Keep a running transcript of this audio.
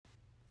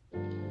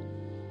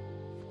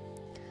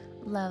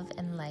Love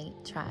and Light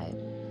Tribe.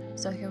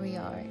 So here we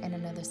are in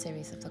another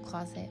series of The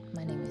Closet.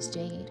 My name is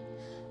Jade.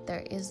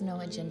 There is no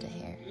agenda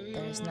here.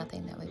 There is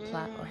nothing that we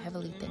plot or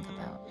heavily think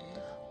about.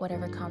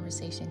 Whatever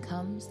conversation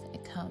comes,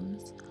 it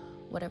comes.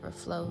 Whatever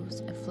flows,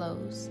 it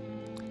flows.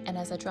 And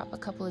as I drop a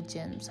couple of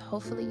gems,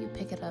 hopefully you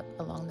pick it up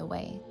along the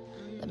way.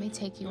 Let me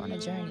take you on a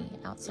journey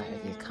outside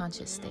of your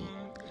conscious state,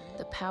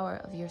 the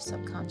power of your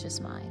subconscious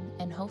mind,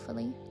 and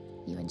hopefully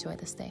you enjoy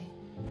the stay.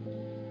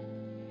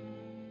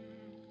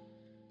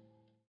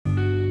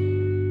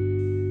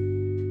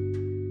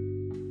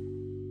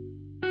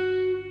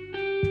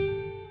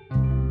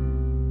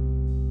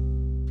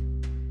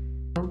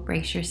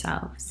 Brace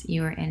yourselves.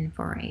 You are in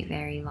for a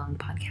very long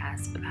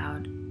podcast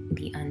about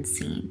the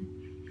unseen.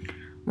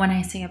 When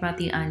I say about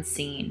the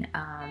unseen,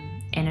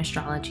 in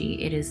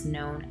astrology, it is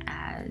known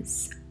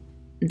as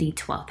the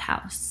 12th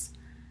house.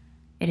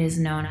 It is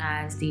known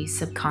as the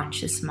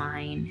subconscious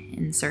mind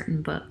in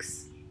certain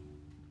books.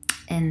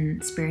 In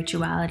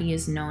spirituality,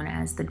 is known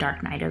as the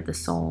dark night of the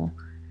soul.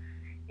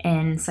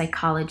 In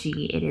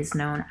psychology, it is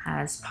known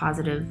as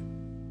positive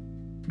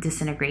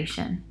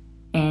disintegration.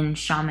 In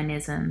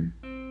shamanism,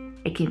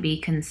 it can be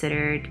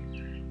considered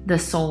the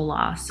soul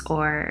loss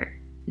or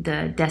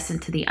the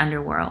descent to the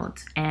underworld.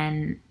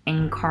 And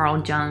in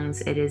Carl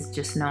Jung's, it is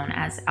just known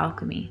as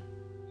alchemy.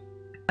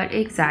 What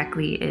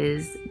exactly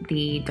is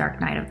the dark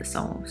night of the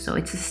soul? So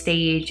it's a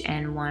stage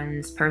in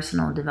one's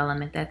personal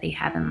development that they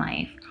have in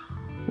life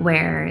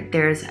where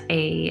there's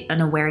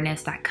an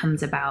awareness that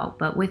comes about.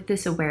 But with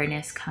this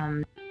awareness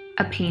comes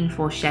a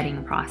painful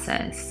shedding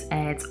process.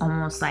 And it's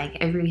almost like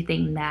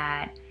everything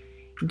that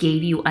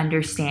gave you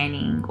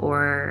understanding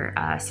or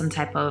some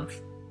type of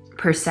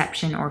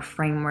perception or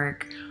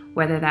framework,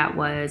 whether that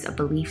was a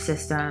belief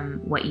system,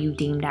 what you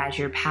deemed as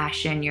your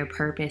passion, your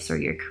purpose, or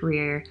your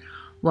career,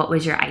 what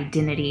was your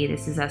identity.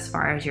 This is as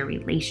far as your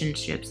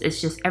relationships.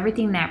 It's just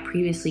everything that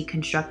previously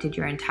constructed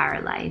your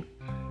entire life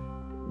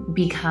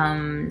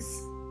becomes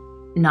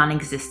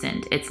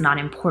non-existent. It's not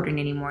important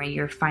anymore.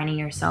 You're finding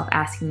yourself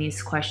asking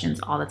these questions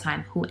all the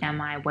time. Who am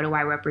I? What do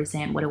I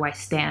represent? What do I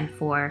stand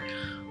for?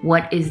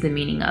 What is the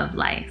meaning of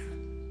life?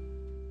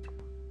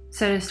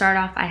 So to start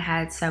off, I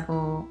had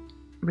several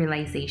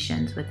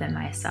realizations within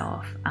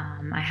myself.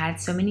 I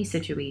had so many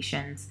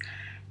situations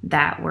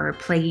that were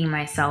plaguing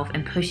myself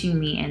and pushing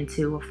me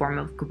into a form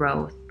of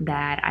growth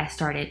that I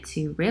started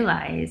to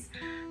realize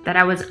that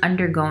I was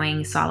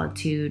undergoing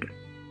solitude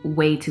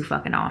way too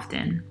fucking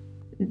often.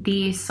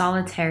 These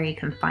solitary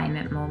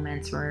confinement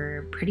moments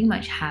were pretty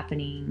much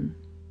happening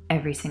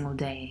every single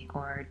day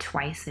or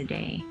twice a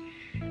day.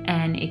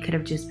 And it could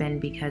have just been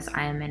because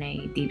I am in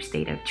a deep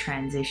state of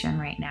transition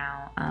right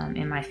now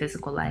in my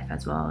physical life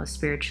as well as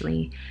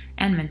spiritually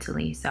and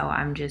mentally. So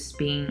I'm just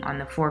being on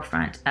the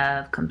forefront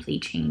of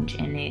complete change,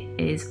 and it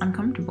is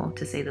uncomfortable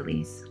to say the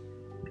least.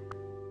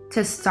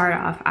 To start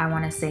off, I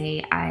want to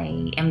say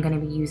I am going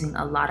to be using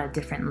a lot of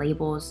different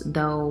labels,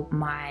 though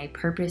my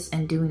purpose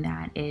in doing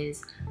that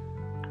is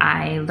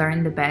I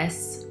learn the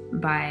best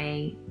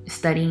by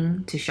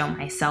studying to show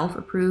myself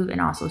approve and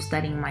also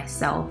studying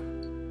myself.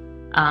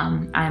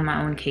 I am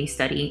my own case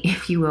study,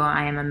 if you will.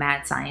 I am a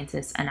mad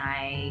scientist and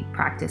I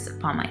practice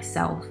upon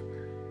myself.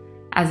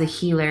 As a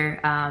healer,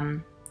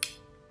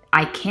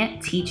 I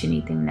can't teach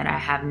anything that I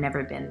have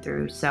never been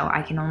through. So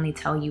I can only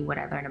tell you what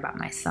I learned about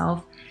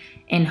myself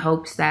in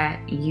hopes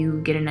that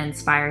you get an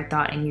inspired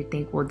thought and you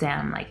think, well,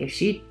 damn, like if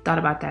she thought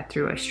about that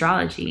through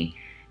astrology,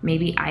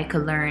 maybe I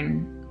could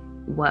learn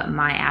what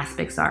my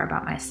aspects are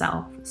about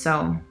myself.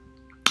 So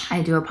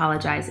I do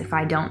apologize if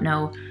I don't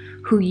know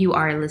who you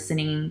are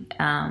listening,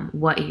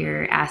 what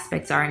your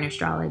aspects are in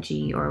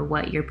astrology or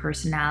what your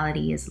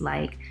personality is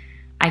like.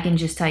 I can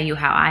just tell you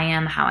how I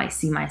am, how I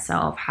see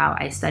myself, how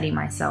I study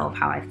myself,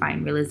 how I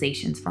find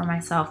realizations for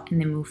myself, and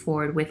then move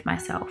forward with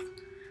myself.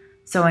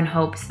 So in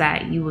hopes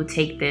that you will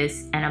take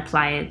this and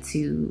apply it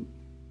to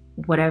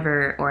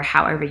whatever or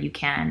however you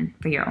can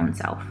for your own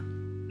self.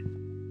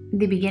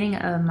 The beginning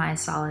of my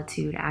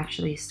solitude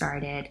actually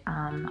started,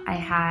 I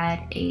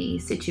had a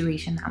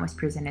situation that was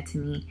presented to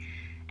me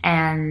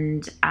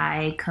and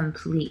I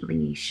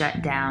completely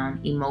shut down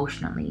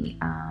emotionally.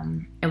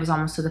 It was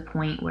almost to the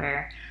point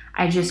where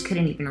I just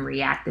couldn't even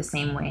react the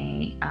same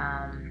way.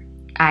 I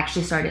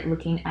actually started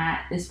looking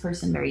at this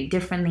person very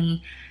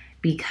differently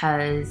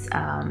because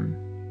I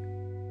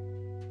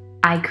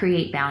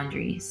create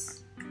boundaries.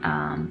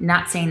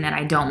 Not saying that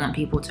I don't want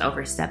people to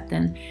overstep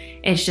them.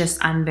 It's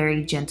just I'm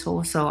very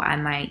gentle. So I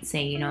might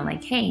say,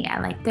 like, hey,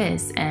 I like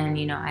this. And,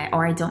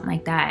 I don't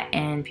like that.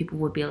 And people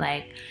would be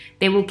like,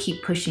 they will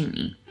keep pushing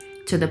me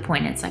to the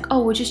point it's like,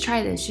 oh, well, just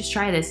try this.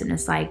 And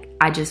it's like,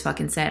 I just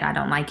fucking said I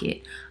don't like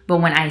it. But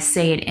when I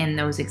say it in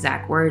those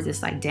exact words,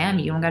 it's like, damn,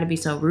 you don't got to be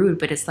so rude.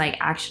 But it's like,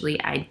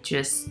 actually, I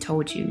just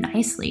told you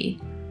nicely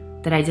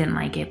that I didn't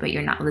like it, but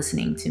you're not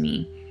listening to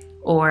me.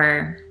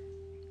 Or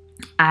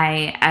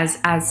I, as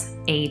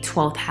a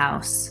 12th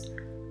house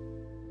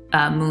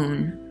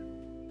moon,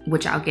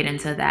 which I'll get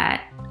into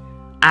that,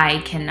 I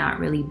cannot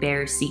really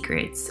bear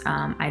secrets.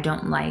 I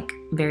don't like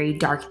very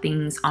dark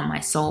things on my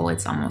soul.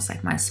 It's almost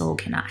like my soul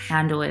cannot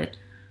handle it.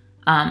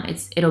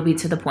 It'll be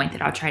to the point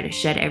that I'll try to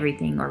shed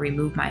everything or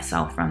remove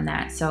myself from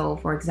that. So,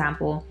 for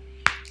example,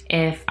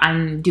 if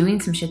I'm doing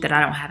some shit that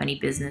I don't have any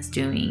business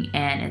doing,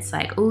 and it's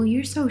like, oh,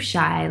 you're so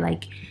shy,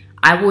 like,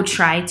 I will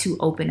try to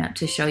open up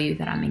to show you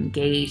that I'm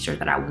engaged or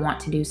that I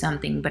want to do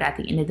something. But at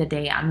the end of the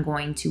day, I'm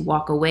going to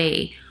walk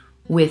away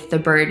with the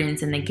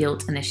burdens and the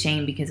guilt and the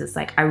shame, because it's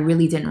like, I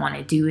really didn't want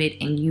to do it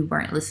and you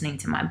weren't listening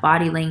to my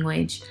body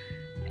language.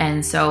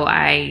 And so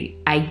I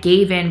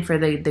gave in for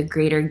the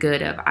greater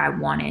good of, I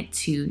wanted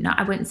to, not,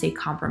 I wouldn't say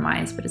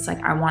compromise, but it's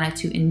like I wanted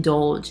to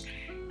indulge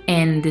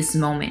in this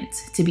moment,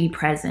 to be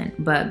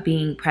present. But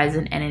being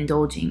present and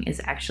indulging is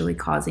actually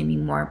causing me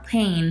more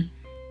pain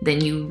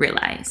than you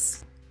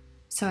realize.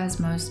 So as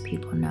most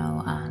people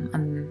know,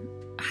 I'm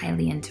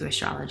highly into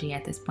astrology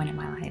at this point in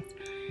my life.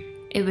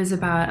 It was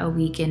about a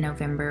week in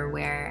November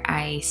where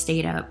I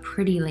stayed up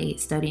pretty late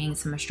studying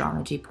some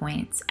astrology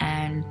points,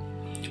 and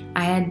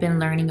I had been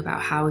learning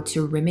about how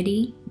to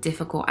remedy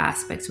difficult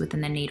aspects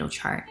within the natal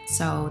chart.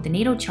 So the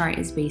natal chart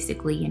is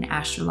basically an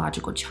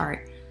astrological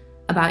chart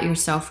about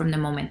yourself from the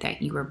moment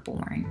that you were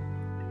born.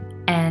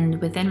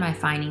 And within my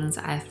findings,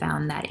 I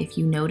found that if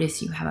you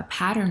notice you have a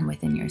pattern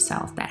within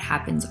yourself that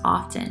happens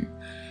often,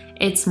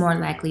 it's more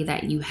likely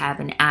that you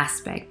have an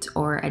aspect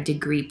or a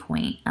degree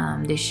point.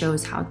 This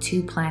shows how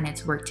two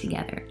planets work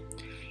together.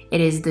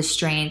 It is the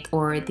strength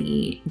or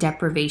the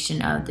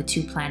deprivation of the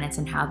two planets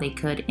and how they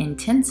could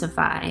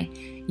intensify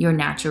your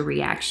natural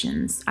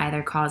reactions,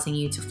 either causing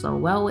you to flow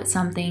well with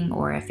something,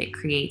 or if it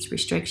creates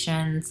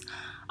restrictions,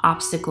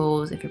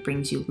 obstacles, if it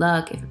brings you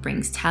luck, if it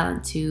brings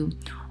talent to,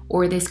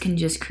 or this can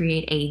just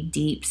create a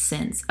deep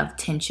sense of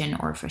tension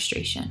or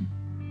frustration.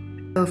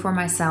 So for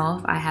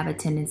myself, I have a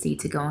tendency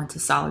to go into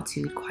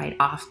solitude quite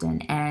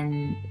often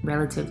and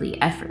relatively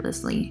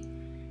effortlessly,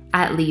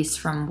 at least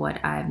from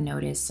what I've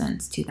noticed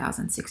since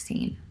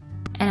 2016.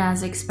 And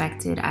as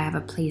expected, I have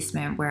a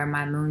placement where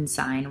my moon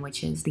sign,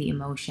 which is the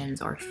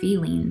emotions or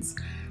feelings,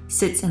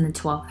 sits in the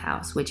 12th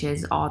house, which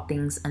is all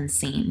things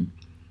unseen.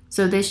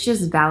 So this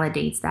just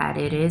validates that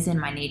it is in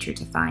my nature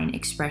to find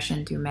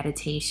expression through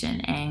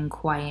meditation and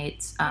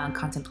quiet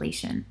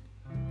contemplation.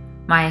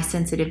 My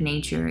sensitive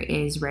nature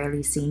is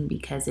rarely seen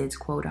because it's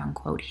quote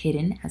unquote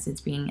hidden, as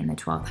it's being in the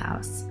 12th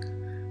house.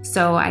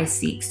 So I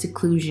seek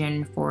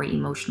seclusion for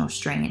emotional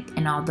strength.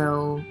 And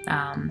although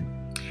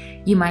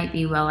you might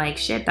be, well, like,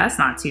 shit, that's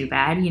not too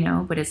bad, you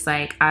know, but it's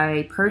like,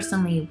 I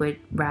personally would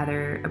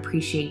rather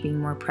appreciate being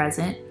more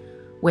present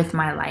with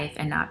my life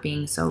and not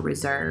being so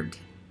reserved.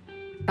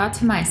 Thought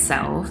to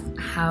myself,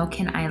 how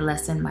can I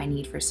lessen my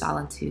need for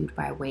solitude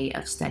by way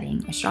of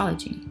studying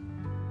astrology?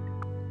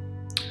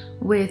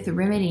 With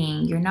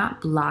remedying, you're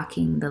not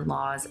blocking the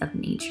laws of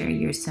nature.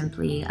 You're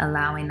simply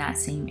allowing that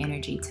same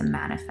energy to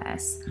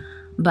manifest,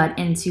 but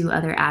into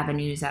other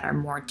avenues that are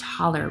more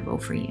tolerable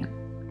for you.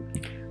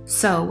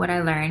 So what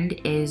I learned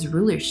is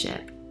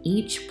rulership.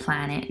 Each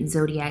planet,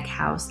 zodiac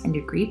house, and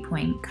degree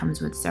point comes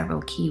with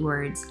several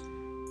keywords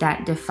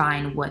that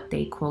define what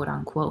they quote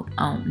unquote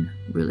own,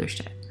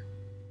 rulership.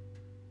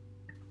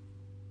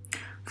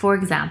 For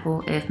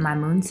example, if my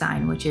moon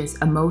sign, which is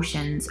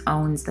emotions,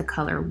 owns the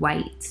color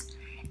white,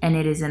 and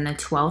it is in the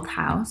 12th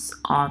house,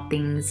 all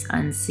things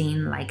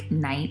unseen like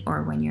night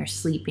or when you're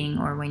sleeping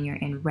or when you're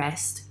in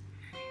rest.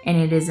 And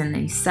it is in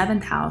the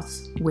 7th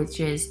house, which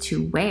is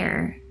to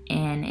wear,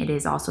 and it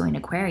is also in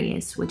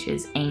Aquarius, which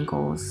is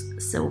ankles,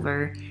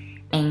 silver,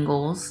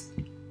 angles.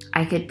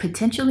 I could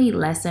potentially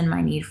lessen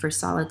my need for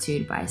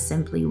solitude by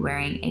simply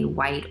wearing a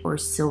white or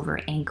silver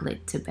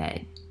anklet to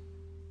bed.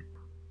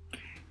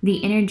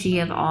 The energy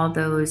of all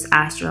those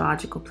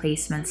astrological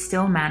placements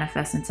still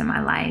manifests into my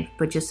life,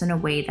 but just in a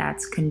way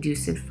that's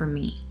conducive for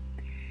me.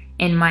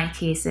 In my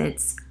case,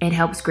 it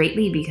helps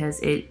greatly because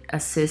it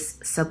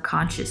assists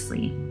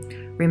subconsciously.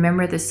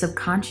 Remember, the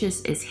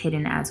subconscious is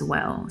hidden as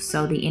well,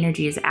 so the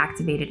energy is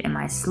activated in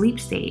my sleep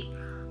state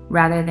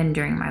rather than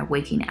during my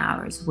waking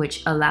hours,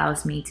 which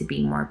allows me to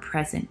be more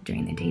present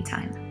during the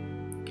daytime.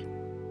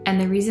 And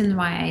the reason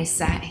why I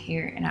sat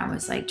here and I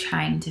was like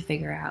trying to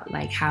figure out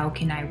like how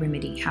can I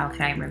remedy,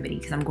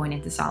 because I'm going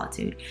into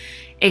solitude.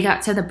 It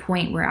got to the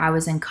point where I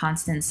was in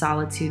constant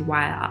solitude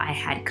while I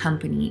had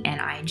company, and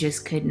I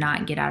just could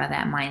not get out of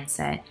that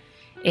mindset.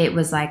 It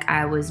was like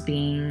I was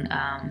being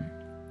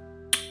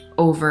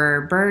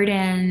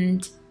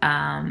overburdened.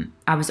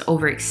 I was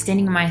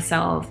overextending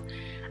myself.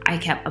 I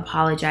kept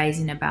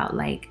apologizing about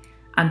like,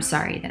 I'm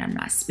sorry that I'm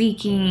not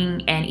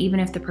speaking. And even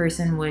if the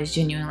person was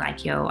genuinely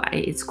like, yo,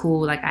 it's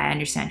cool, like I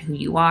understand who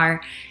you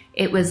are,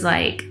 it was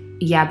like,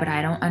 yeah, but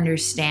I don't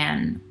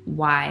understand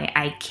why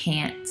I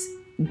can't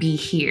be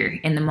here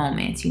in the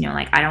moment. You know,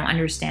 like I don't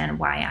understand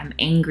why I'm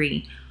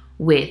angry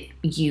with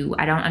you.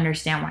 I don't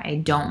understand why I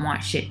don't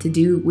want shit to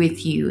do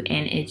with you.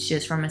 And it's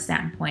just from a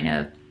standpoint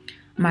of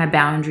my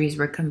boundaries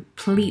were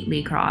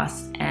completely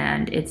crossed.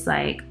 And it's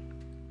like,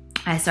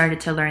 I started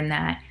to learn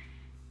that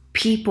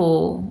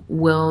people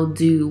will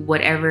do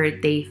whatever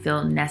they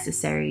feel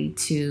necessary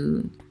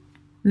to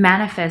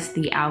manifest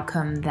the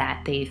outcome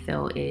that they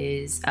feel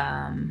is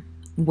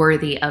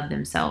worthy of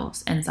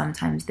themselves. And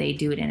sometimes they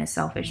do it in a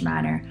selfish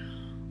manner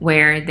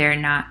where they're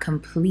not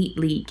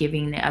completely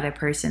giving the other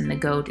person the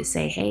go to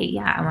say, hey,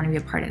 yeah, I want to be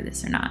a part of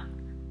this or not.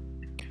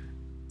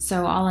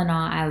 So all in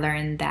all, I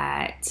learned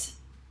that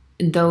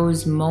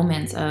those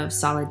moments of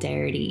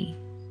solidarity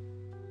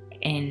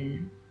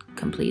in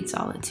complete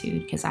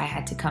solitude, because I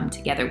had to come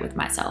together with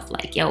myself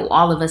like, yo,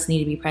 all of us need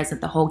to be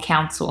present, the whole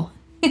council.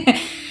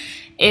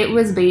 It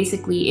was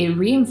basically, it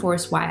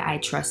reinforced why I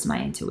trust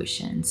my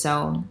intuition.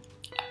 So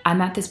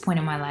I'm at this point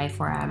in my life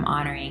where I'm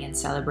honoring and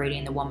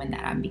celebrating the woman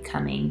that I'm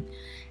becoming.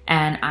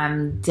 And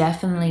I'm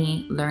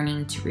definitely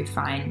learning to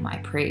refine my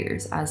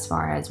prayers as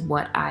far as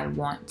what I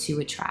want to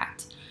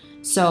attract.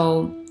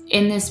 So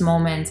in this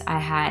moment, I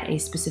had a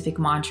specific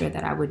mantra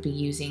that I would be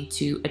using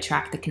to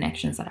attract the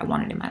connections that I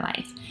wanted in my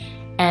life.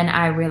 And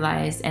I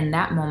realized in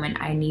that moment,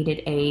 I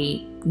needed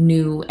a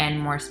new and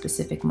more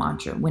specific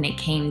mantra when it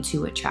came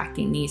to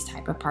attracting these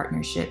type of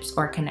partnerships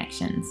or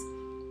connections.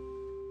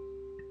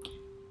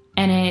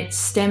 And it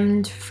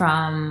stemmed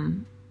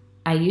from,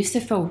 I used to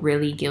feel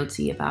really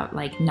guilty about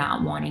like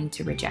not wanting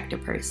to reject a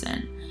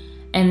person.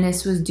 And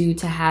this was due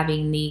to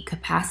having the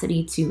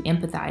capacity to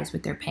empathize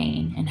with their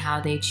pain and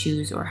how they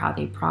choose or how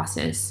they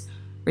process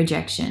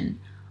rejection.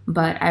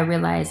 But I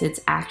realized it's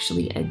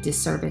actually a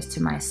disservice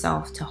to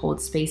myself to hold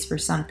space for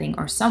something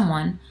or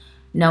someone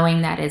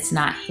knowing that it's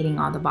not hitting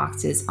all the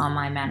boxes on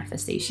my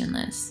manifestation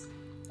list,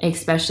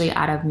 especially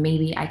out of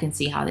maybe I can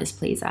see how this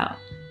plays out.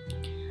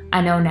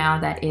 I know now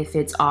that if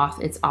it's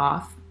off, it's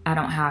off. I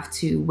don't have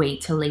to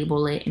wait to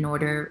label it in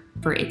order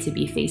for it to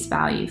be face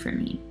value for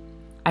me.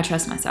 I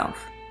trust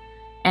myself.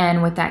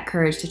 And with that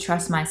courage to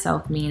trust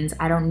myself means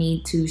I don't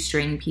need to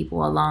string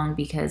people along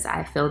because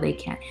I feel they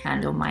can't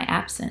handle my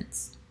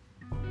absence.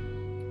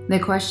 The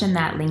question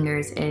that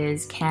lingers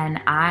is,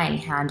 can I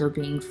handle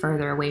being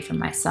further away from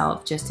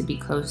myself just to be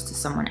close to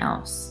someone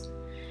else?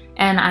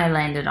 And I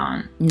landed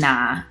on,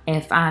 nah,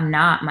 if I'm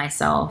not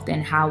myself,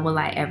 then how will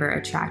I ever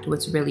attract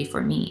what's really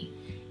for me?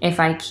 If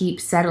I keep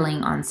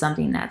settling on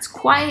something that's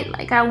quite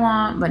like I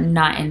want, but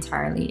not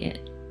entirely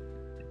it.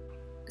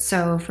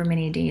 So for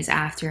many days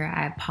after,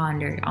 I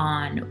pondered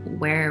on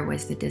where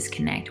was the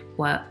disconnect,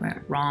 what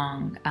went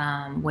wrong,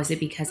 was it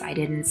because I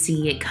didn't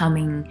see it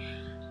coming,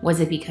 was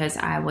it because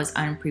I was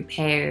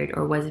unprepared,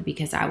 or was it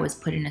because I was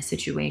put in a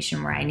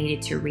situation where I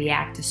needed to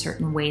react a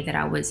certain way that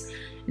I was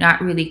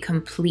not really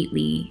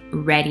completely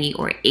ready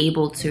or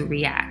able to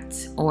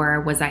react,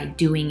 or was I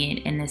doing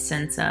it in the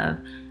sense of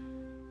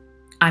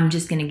I'm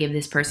just going to give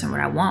this person what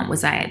I want?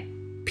 Was I a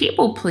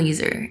people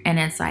pleaser? And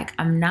it's like,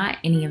 I'm not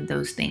any of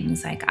those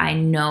things. Like, I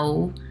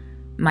know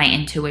my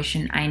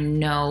intuition, I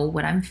know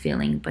what I'm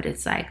feeling, but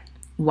it's like,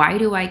 why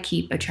do I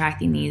keep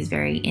attracting these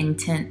very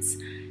intense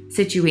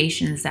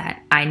situations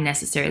that I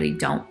necessarily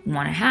don't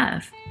want to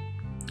have?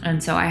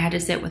 And so I had to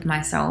sit with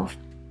myself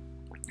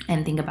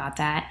and think about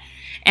that.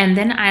 And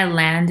then I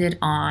landed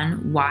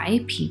on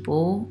why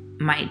people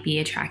might be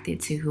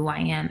attracted to who I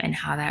am and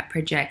how that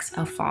projects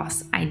a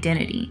false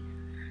identity.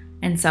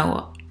 And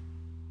so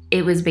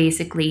it was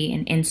basically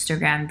an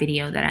Instagram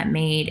video that I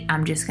made.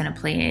 I'm just going to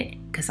play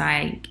it because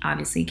I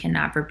obviously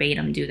cannot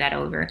verbatim do that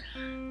over.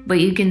 But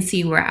you can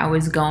see where I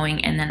was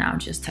going, and then I'll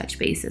just touch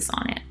bases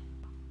on it.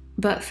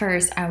 But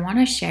first, I want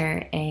to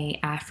share a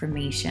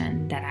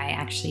affirmation that I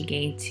actually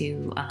gave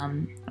to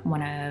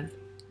one of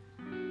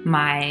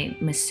my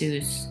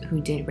masseuse who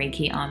did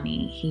Reiki on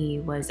me. He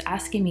was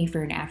asking me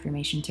for an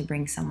affirmation to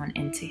bring someone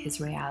into his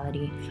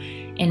reality.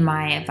 And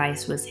my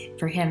advice was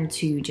for him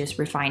to just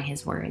refine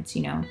his words.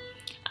 You know,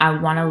 I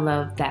want a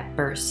love that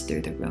bursts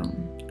through the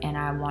room, and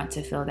I want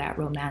to feel that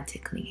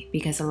romantically,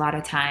 because a lot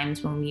of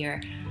times when we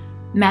are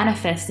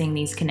manifesting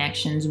these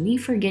connections, we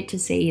forget to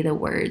say the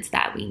words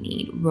that we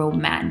need.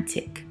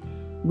 Romantic.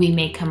 We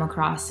may come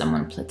across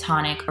someone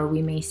platonic, or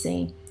we may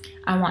say,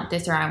 I want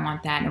this or I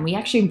want that. And we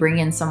actually bring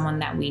in someone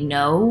that we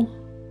know,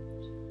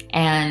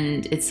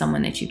 and it's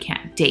someone that you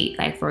can't date.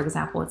 Like, for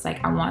example, it's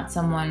like, I want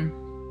someone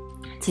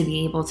to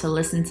be able to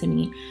listen to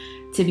me,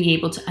 to be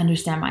able to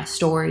understand my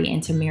story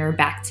and to mirror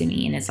back to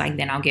me. And it's like,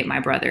 then I'll get my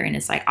brother. And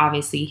it's like,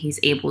 obviously he's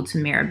able to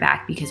mirror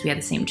back because we had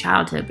the same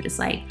childhood, but it's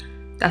like,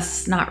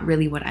 that's not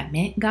really what I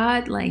meant,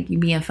 God. Like, you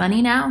being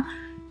funny now.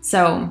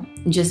 So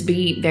just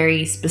be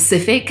very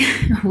specific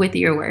with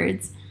your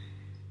words.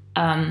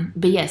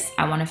 But yes,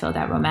 I want to feel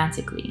that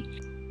romantically,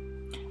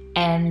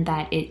 and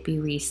that it be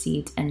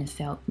received and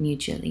felt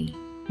mutually.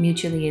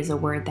 Mutually is a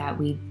word that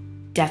we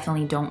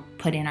definitely don't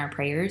put in our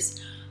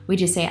prayers. We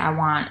just say, I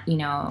want,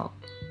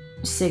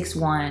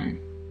 6'1"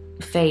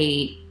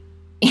 fade,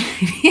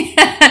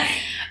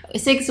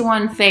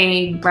 6'1"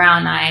 fade,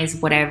 brown eyes,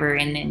 whatever.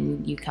 And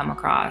then you come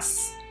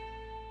across,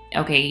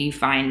 okay, you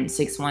find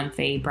 6'1"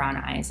 fade, brown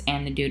eyes,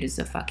 and the dude is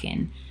a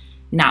fucking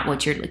not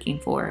what you're looking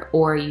for.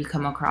 Or you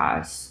come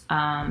across,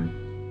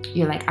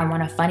 you're like, I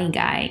want a funny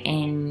guy,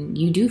 and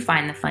you do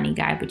find the funny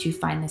guy, but you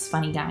find this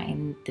funny guy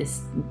and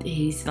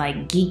he's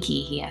like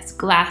geeky, he has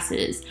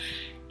glasses,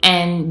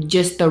 And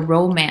just the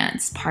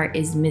romance part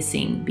is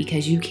missing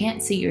because you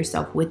can't see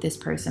yourself with this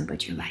person,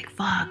 but you're like,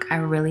 fuck, I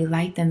really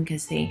like them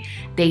because they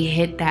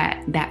hit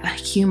that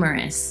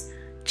humorous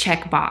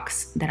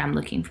checkbox that I'm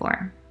looking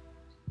for.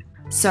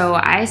 So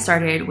I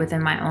started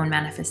within my own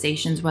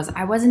manifestations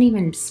I wasn't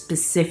even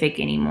specific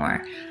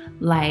anymore.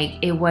 Like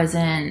it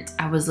wasn't,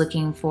 I was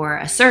looking for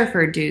a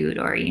surfer dude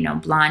or, you know,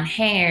 blonde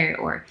hair,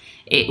 or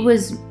it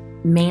was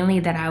mainly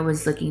that I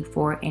was looking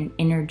for an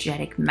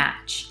energetic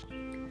match.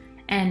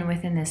 And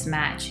within this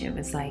match, it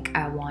was like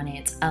I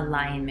wanted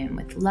alignment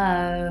with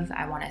love.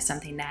 I wanted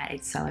something that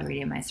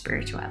accelerated my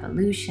spiritual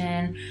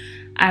evolution.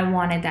 I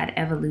wanted that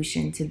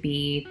evolution to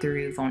be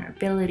through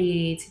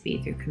vulnerability, to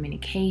be through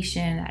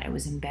communication, that it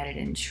was embedded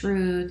in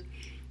truth,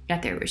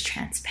 that there was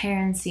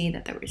transparency,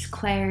 that there was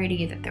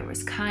clarity, that there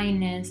was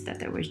kindness, that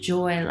there was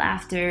joy,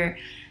 laughter,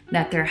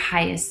 that their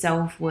highest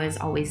self was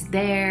always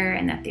there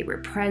and that they were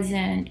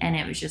present. And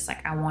it was just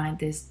like, I wanted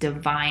this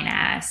divine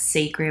ass,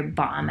 sacred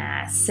bomb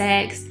ass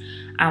sex.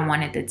 I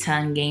wanted the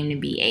tongue game to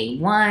be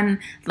A1.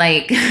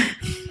 Like,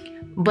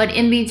 but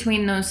in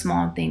between those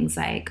small things,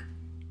 like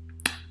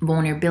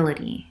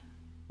vulnerability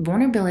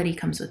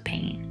comes with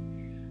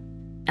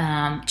pain.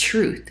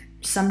 Truth,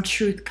 some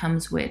truth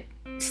comes with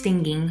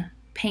stinging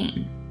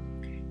pain.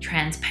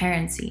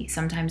 Transparency,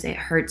 sometimes it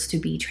hurts to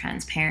be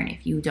transparent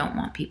if you don't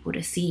want people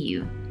to see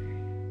you.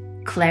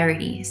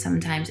 Clarity,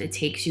 sometimes it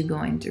takes you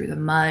going through the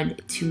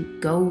mud to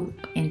go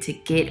and to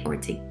get or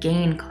to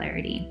gain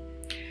clarity.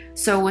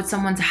 So with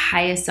someone's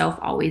highest self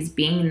always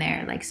being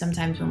there, like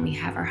sometimes when we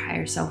have our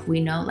higher self,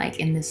 we know like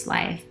in this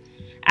life,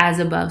 as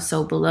above,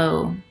 so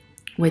below,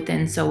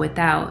 within, so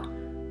without,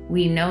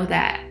 we know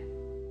that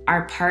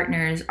our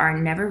partners are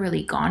never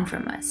really gone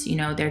from us. You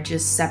know, they're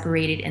just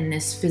separated in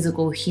this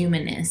physical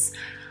humanness.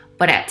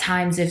 But at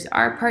times, if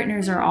our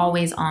partners are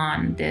always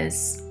on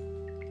this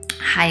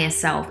highest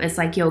self, it's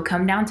like, yo,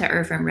 come down to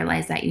earth and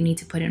realize that you need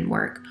to put in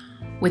work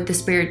with the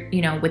spirit,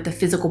 you know, with the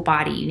physical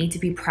body. You need to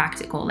be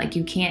practical. Like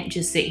you can't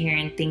just sit here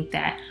and think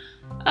that,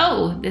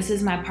 oh, this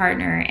is my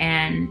partner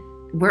and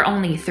we're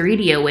only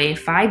 3D away,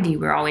 5D,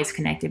 we're always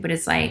connected. But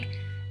it's like,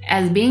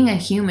 as being a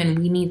human,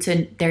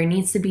 there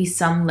needs to be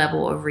some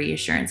level of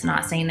reassurance.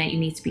 Not saying that you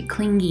need to be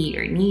clingy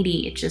or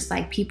needy. It's just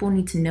like people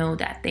need to know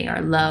that they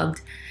are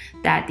loved,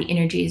 that the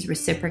energy is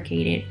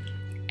reciprocated.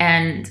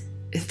 And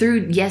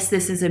through, yes,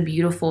 this is a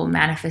beautiful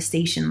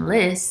manifestation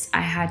list, I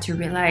had to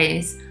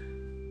realize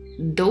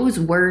those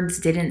words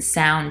didn't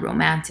sound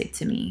romantic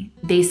to me.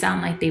 They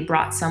sound like they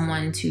brought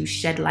someone to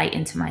shed light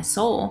into my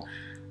soul.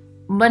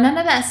 But none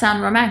of that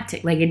sound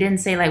romantic. Like it didn't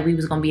say like we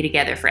was gonna be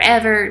together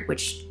forever,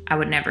 which I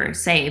would never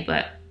say,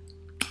 but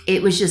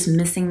it was just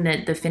missing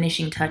the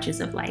finishing touches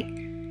of like,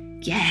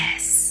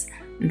 yes,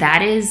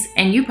 that is.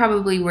 And you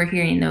probably were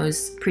hearing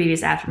those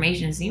previous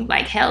affirmations and you're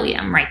like, hell yeah,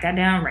 I'm write that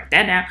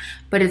down.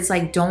 But it's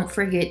like, don't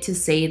forget to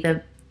say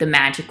the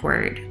magic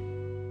word.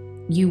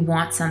 You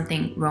want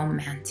something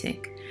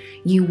romantic.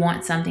 You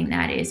want something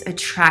that is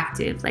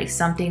attractive, like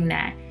something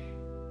that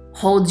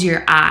holds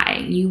your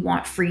eye. You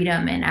want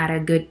freedom and at a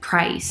good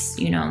price,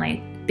 you know,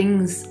 like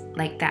things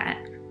like that.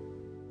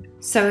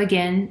 So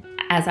again,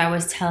 as I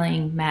was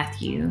telling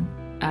Matthew,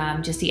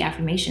 just the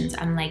affirmations,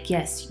 I'm like,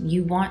 yes,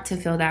 you want to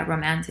feel that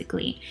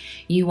romantically.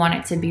 You want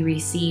it to be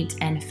received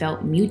and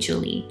felt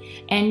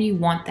mutually. And you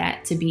want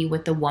that to be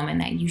with the woman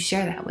that you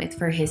share that with.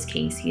 For his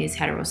case, he is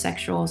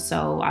heterosexual.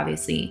 So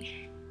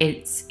obviously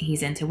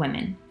he's into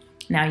women.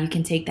 Now you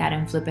can take that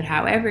and flip it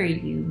however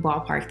you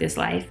ballpark this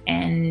life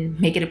and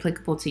make it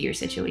applicable to your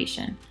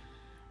situation.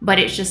 But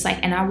it's just like,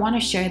 and I want to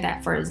share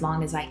that for as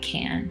long as I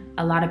can.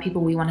 A lot of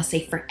people, we want to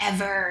say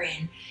forever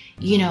and,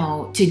 you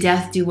know, to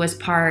death do us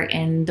part.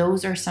 And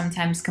those are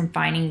sometimes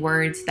confining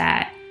words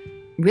that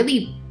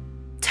really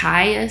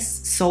tie us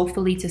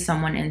soulfully to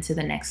someone into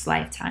the next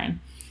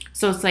lifetime.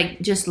 So it's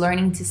like just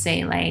learning to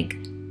say like,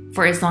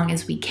 for as long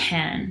as we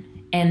can.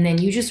 And then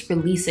you just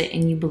release it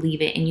and you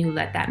believe it and you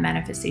let that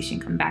manifestation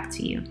come back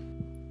to you.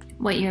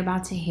 What you're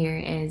about to hear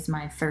is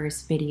my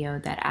first video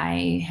that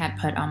I had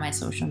put on my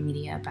social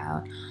media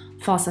about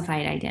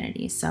falsified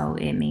identities. So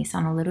it may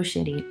sound a little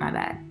shitty, my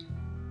bad.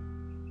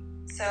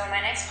 So my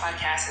next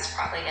podcast is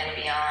probably going to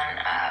be on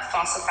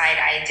falsified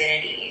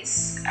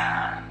identities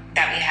that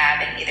we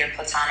have in either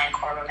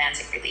platonic or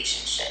romantic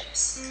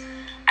relationships.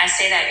 I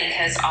say that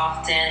because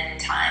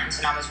oftentimes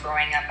when I was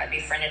growing up, I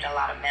befriended a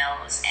lot of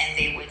males and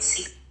they would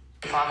secretly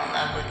fall in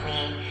love with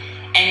me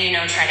and, you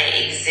know, try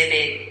to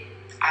exhibit,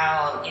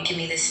 oh, you give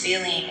me this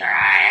feeling, or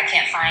I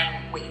can't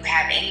find what you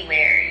have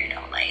anywhere, you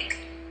know, like,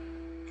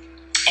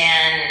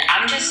 and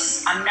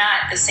I'm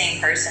not the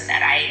same person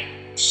that I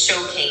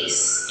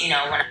showcase, you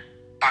know, when I'm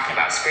talking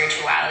about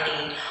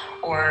spirituality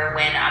or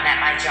when I'm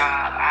at my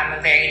job. I'm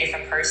a very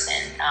different person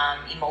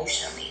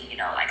emotionally, you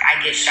know, like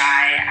I get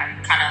shy.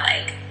 I'm kind of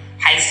like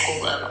high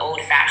school of old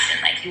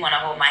fashioned, like you want to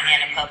hold my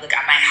hand in public,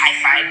 I might high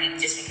five you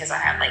just because I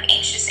have like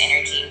anxious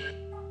energy.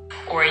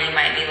 Or you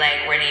might be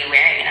like, what are you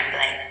wearing? And I'm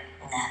like,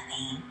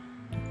 nothing.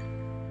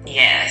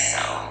 Yeah,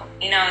 so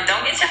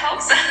don't get your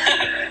hopes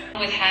up.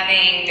 With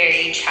having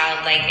very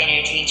childlike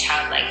energy,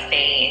 childlike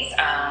faith,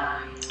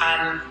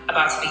 I'm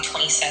about to be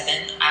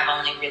 27. I've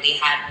only really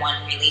had one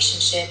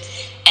relationship,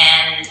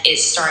 and it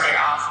started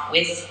off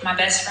with my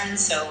best friend.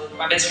 So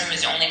my best friend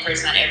was the only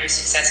person that ever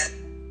successfully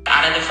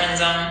out of the friend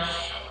zone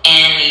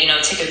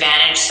and, took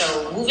advantage.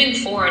 So moving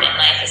forward in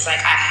life, it's like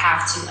I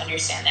have to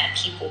understand that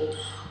people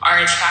are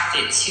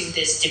attracted to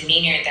this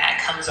demeanor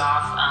that comes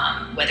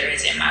off, whether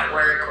it's in my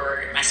work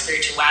or my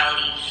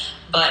spirituality,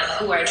 but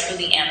who I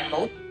truly am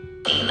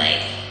emotionally.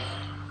 Like,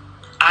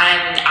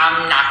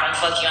 I'm not gonna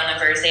fuck you on the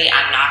first date.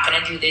 I'm not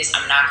gonna do this.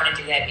 I'm not gonna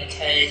do that,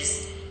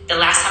 because the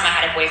last time I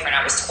had a boyfriend,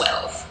 I was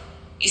 12.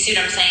 You see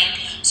what I'm saying?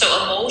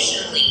 So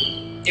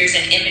emotionally, there's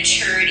an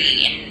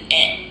immaturity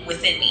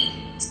within me.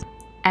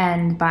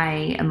 And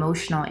by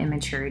emotional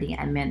immaturity,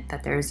 I meant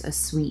that there's a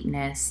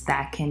sweetness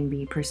that can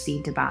be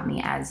perceived about me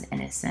as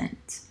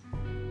innocent.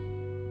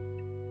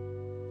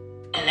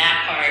 And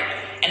that part,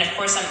 and of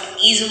course, I'm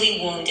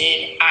easily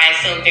wounded. I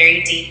feel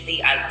very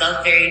deeply. I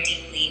love very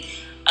deeply.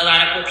 A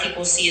lot of what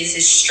people see is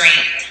this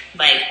strength,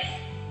 like,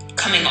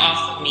 coming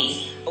off of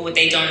me. But what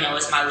they don't know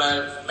is my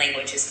love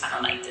language is kind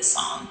of like this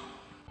song.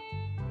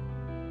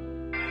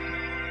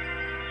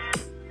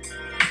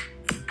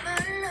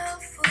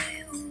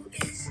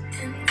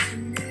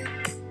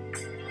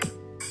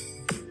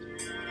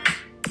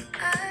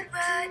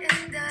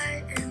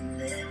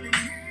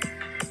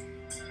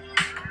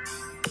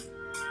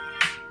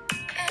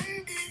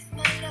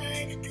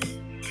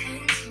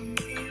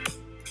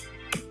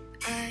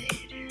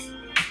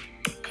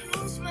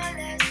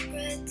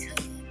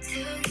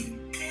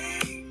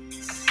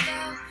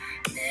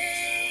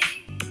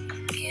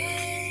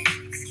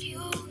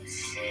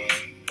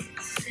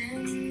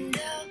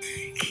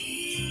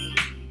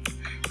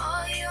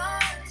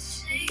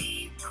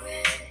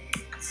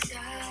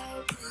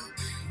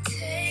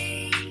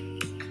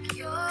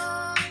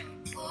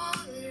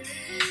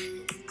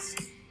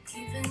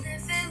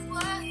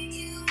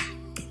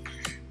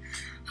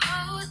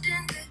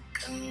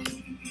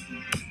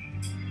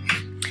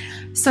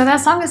 So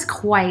that song is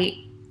quite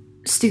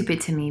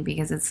stupid to me,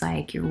 because it's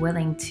like you're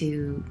willing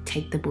to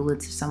take the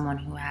bullets of someone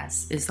who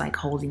is like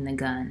holding the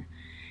gun.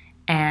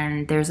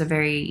 And there's a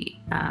very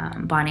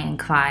Bonnie and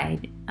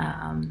Clyde,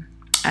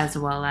 as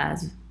well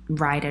as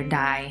ride or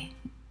die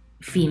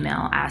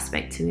female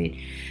aspect to it.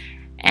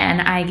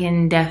 And I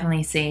can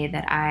definitely say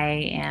that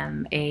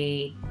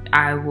I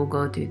will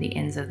go through the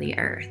ends of the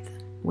earth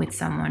with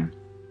someone.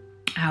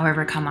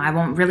 However,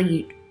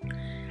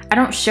 I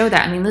don't show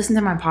that. I mean, listen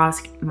to my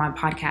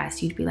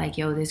podcast. You'd be like,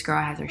 yo, this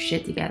girl has her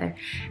shit together.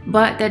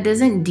 But that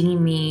doesn't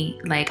deem me,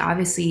 like,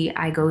 obviously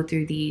I go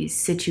through these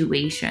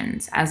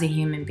situations as a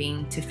human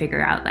being to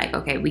figure out, like,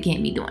 okay, we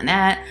can't be doing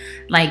that.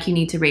 Like, you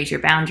need to raise your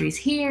boundaries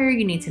here.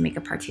 You need to make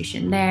a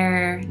partition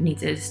there. You need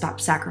to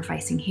stop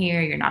sacrificing here.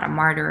 You're not a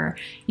martyr.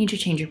 You need to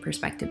change your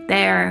perspective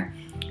there.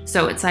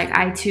 So it's like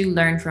I too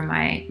learn from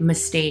my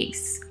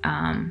mistakes.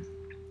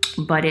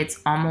 But it's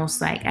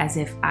almost like as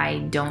if I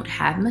don't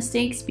have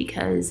mistakes,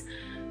 because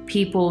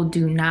people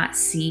do not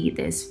see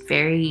this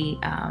very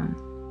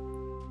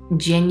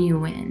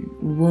genuine,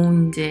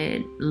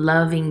 wounded,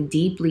 loving,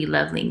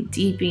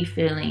 deeply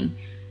feeling,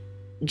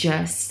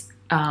 just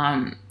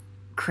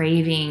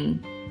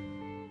craving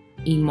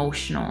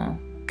emotional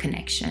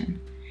connection.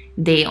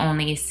 They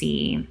only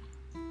see,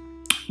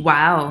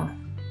 wow,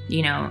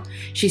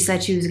 she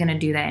said she was going to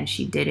do that and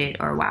she did it,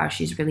 or wow,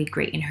 she's really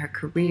great in her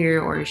career,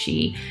 or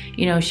she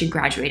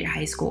graduated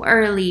high school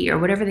early, or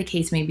whatever the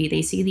case may be.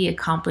 They see the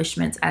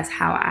accomplishments as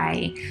how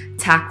I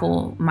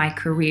tackle my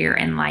career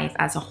and life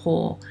as a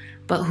whole,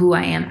 but who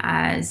I am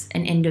as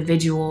an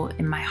individual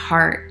in my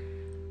heart,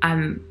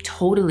 I'm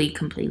totally,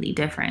 completely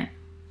different.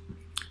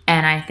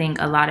 And I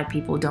think a lot of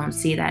people don't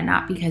see that,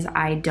 not because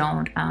I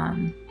don't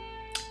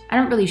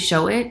really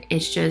show it.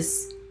 It's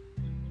just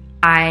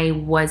I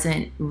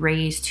wasn't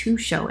raised to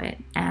show it.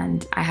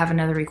 And I have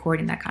another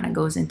recording that kind of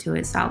goes into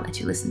it, so I'll let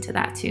you listen to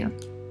that too.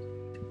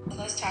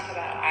 Let's talk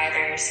about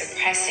either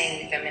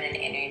suppressing feminine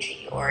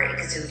energy or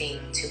exuding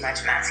too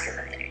much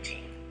masculine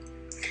energy.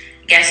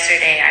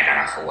 Yesterday, I got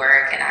off of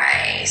work and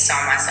I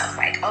saw myself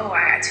like, oh,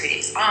 I got 2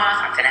 days off.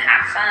 I'm going to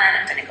have fun.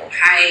 I'm going to go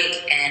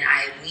hike. And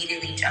I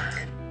immediately jumped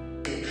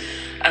into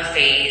a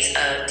phase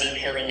of deep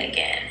healing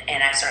again.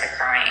 And I started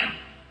crying.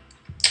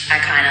 I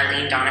kind of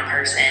leaned on a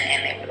person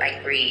and they were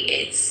like, Bree,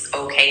 it's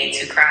okay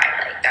to cry.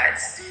 Like,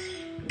 that's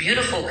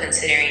beautiful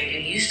considering you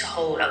used to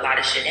hold a lot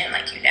of shit in,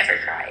 like you never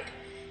cried.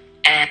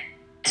 And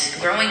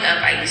growing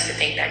up, I used to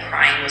think that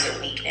crying was a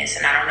weakness.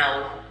 And I don't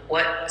know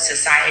what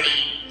society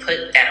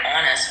put that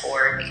on us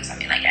for, because I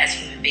mean, like, as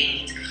human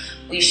beings,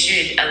 we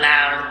should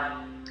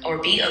allow or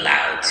be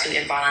allowed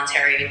to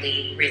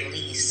involuntarily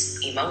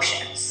release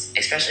emotions,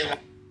 especially when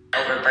they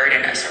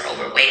overburden us or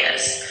overweigh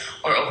us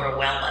or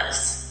overwhelm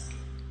us.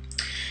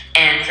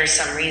 And for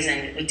some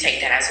reason, we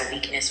take that as a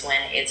weakness when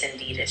it's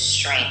indeed a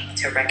strength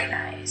to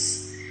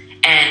recognize.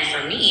 And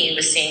for me, it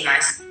was seeing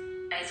myself,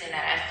 realizing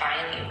that I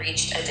finally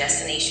reached a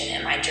destination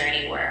in my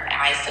journey where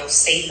I feel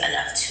safe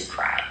enough to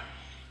cry.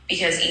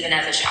 because even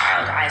as a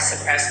child, I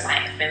suppressed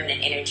my feminine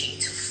energy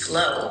to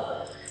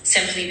flow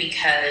simply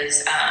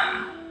because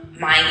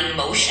my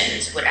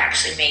emotions would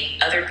actually make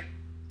other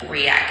people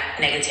react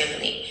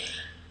negatively.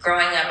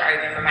 Growing up, I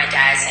remember my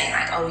dad saying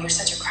like, "Oh, you're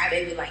such a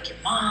crybaby like your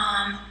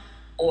mom,"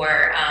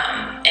 or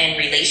in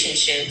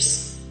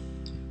relationships,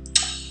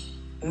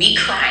 me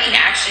crying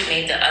actually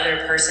made the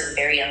other person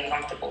very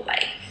uncomfortable.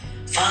 Like,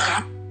 fuck, I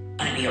don't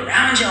want to be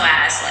around your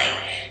ass.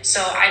 Like,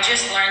 so I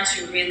just learned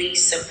to really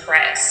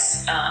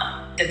suppress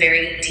the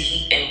very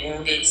deep and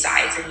wounded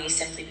sides of me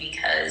simply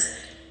because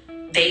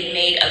they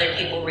made other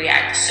people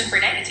react super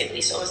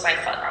negatively. So it's like,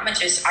 fuck,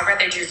 I'd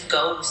rather just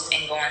ghost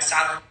and go in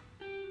silence.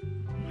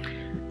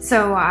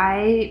 So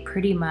I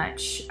pretty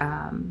much,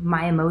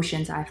 my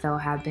emotions I feel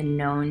have been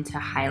known to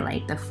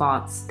highlight the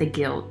faults, the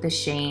guilt, the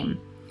shame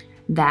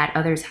that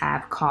others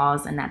have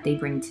caused and that they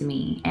bring to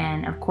me.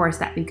 And of course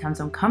that becomes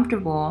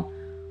uncomfortable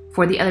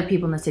for the other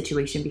people in the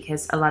situation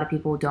because a lot of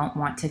people don't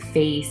want to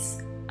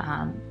face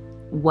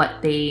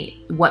what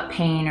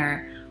pain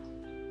or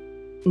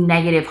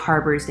negative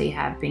harbors they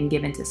have been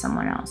given to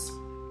someone else.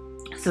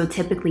 So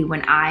typically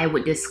when I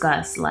would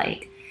discuss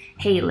like,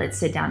 hey, let's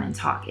sit down and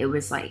talk, it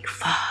was like,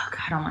 fuck,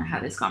 I don't want to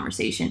have this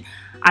conversation.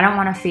 I don't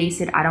want to face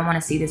it. I don't want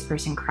to see this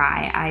person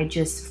cry. I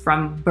just,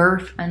 from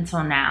birth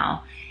until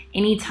now,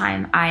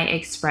 anytime I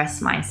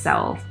express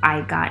myself,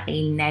 I got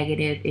a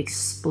negative,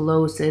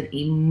 explosive,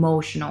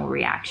 emotional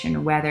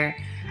reaction, whether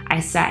I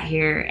sat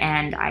here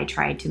and I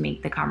tried to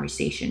make the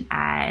conversation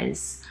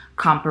as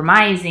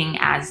compromising,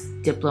 as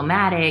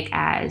diplomatic,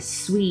 as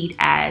sweet,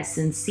 as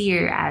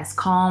sincere, as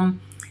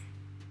calm,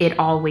 it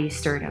always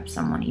stirred up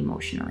someone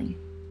emotionally.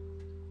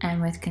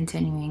 And with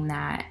continuing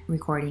that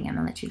recording, I'm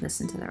gonna let you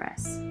listen to the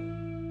rest.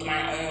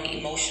 My own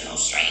emotional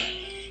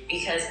strain,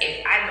 because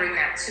if I bring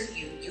that to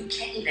you, you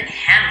can't even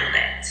handle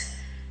that.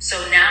 So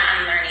now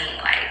I'm learning,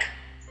 like,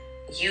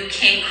 you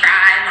can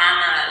cry,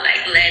 mama,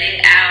 like, let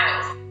it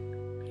out.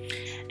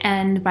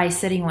 And by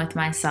sitting with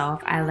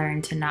myself, I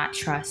learned to not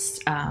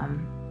trust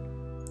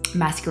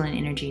masculine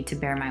energy to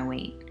bear my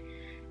weight.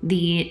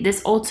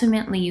 This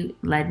ultimately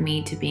led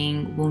me to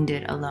being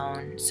wounded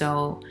alone.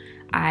 So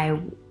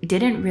I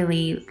didn't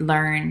really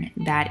learn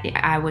that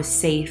I was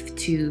safe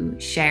to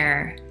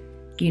share,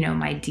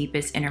 my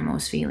deepest,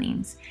 innermost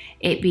feelings.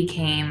 It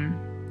became,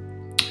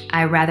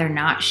 I rather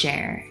not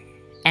share.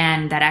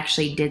 And that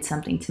actually did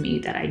something to me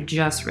that I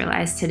just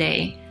realized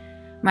today.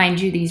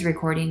 Mind you, these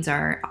recordings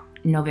are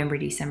November,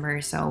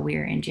 December, so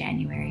we're in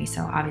January.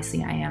 So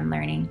obviously I am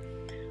learning.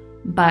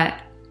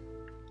 But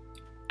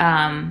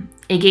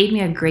it gave me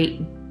a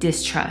great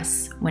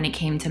distrust when it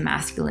came to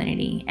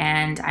masculinity.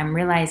 And I'm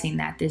realizing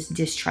that this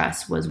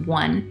distrust was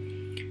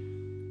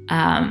one,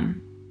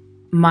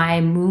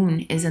 my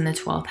moon is in the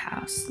 12th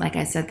house. Like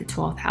I said, the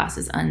 12th house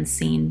is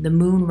unseen. The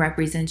moon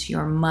represents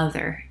your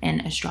mother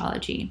in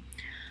astrology.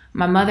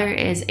 My mother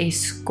is a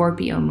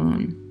Scorpio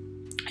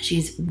moon.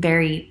 She's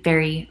very,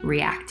 very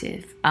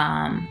reactive.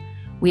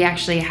 We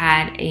actually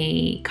had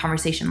a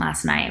conversation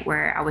last night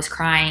where I was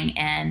crying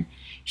and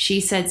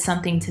she said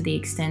something to the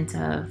extent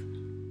of,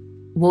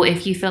 well,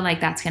 if you feel like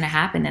that's going to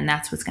happen, then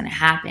that's what's going to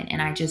happen.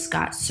 And I just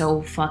got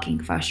so fucking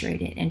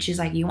frustrated. And she's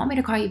like, you want me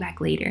to call you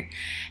back later?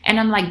 And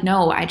I'm like,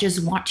 no, I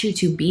just want you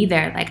to be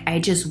there. Like, I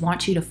just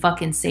want you to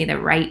fucking say the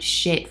right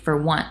shit for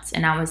once.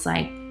 And I was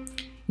like,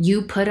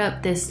 you put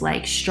up this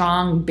like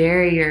strong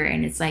barrier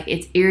and it's like,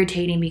 it's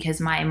irritating because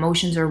my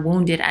emotions are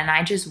wounded and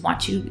I just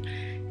want you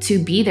to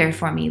be there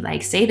for me.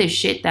 Like, say the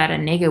shit that a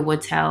nigga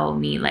would tell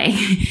me, like,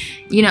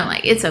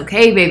 like, it's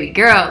okay, baby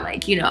girl.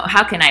 Like,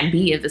 how can I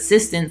be of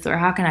assistance or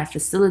how can I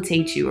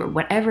facilitate you or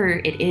whatever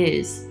it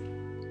is.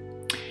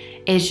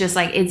 It's just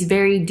like, it's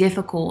very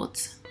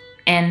difficult.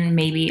 And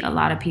maybe a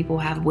lot of people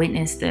have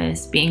witnessed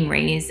this being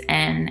raised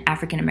in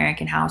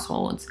African-American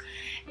households,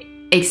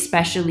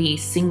 especially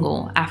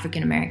single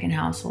African-American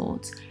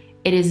households.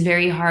 It is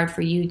very hard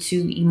for you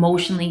to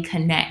emotionally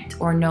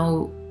connect or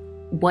know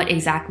what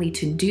exactly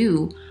to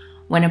do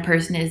when a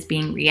person is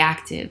being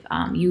reactive.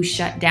 You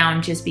shut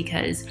down just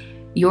because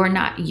you're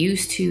not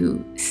used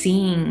to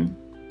seeing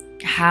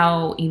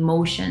how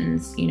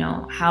emotions,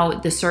 how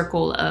the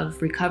circle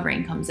of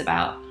recovering comes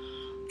about.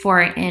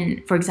 For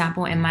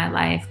example, in my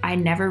life, I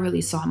never really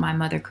saw my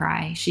mother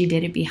cry. She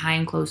did it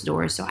behind closed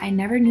doors. So I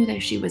never knew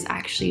that she was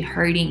actually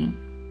hurting.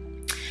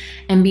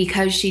 And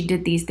because she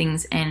did these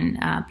things in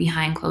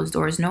behind closed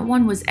doors, no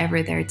one was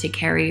ever there to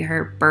carry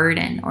her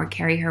burden or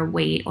carry her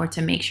weight or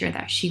to make sure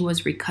that she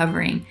was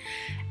recovering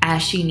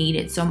as she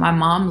needed. So my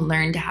mom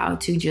learned how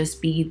to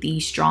just be the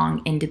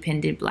strong,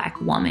 independent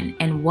Black woman.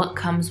 And what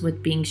comes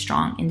with being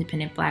strong,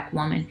 independent Black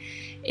woman?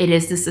 It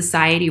is the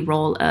society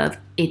role of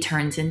it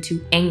turns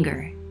into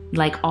anger.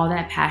 Like, all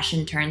that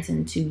passion turns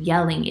into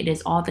yelling. It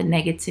is all the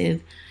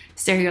negative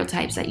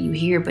stereotypes that you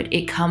hear, but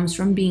it comes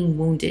from being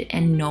wounded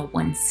and no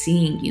one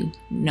seeing you,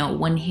 no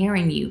one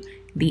hearing you,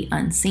 the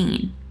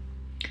unseen.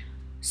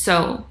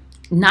 So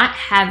not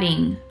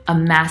having a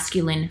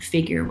masculine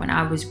figure when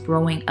I was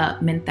growing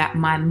up meant that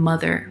my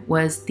mother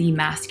was the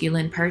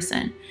masculine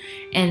person,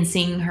 and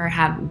seeing her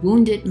have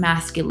wounded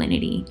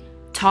masculinity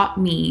taught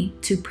me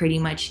to pretty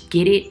much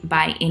get it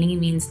by any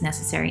means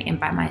necessary and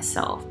by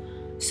myself.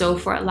 So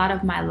for a lot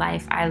of my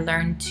life, I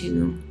learned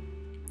to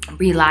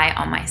rely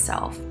on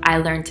myself. I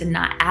learned to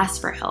not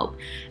ask for help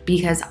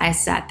because I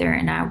sat there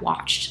and I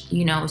watched,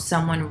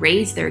 someone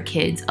raise their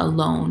kids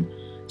alone.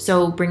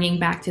 So bringing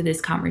back to this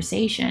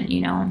conversation,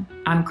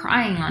 I'm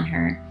crying on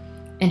her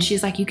and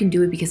she's like, you can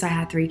do it because I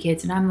had 3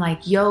 kids. And I'm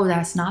like, yo,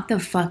 that's not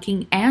the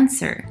fucking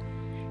answer.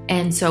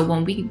 And so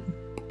when we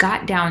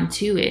got down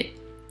to it,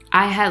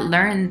 I had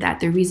learned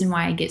that the reason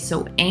why I get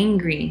so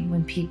angry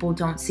when people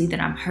don't see that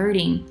I'm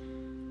hurting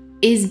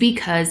is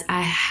because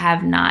I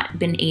have not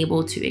been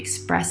able to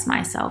express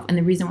myself. And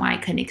the reason why I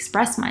couldn't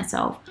express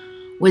myself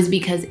was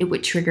because it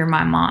would trigger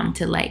my mom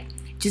to like,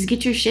 just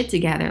get your shit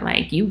together.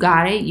 Like, you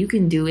got it, you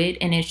can do it.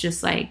 And it's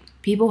just like,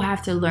 people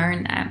have to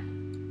learn that.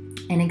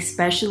 And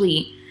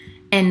especially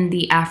in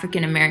the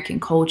African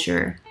American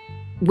culture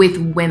with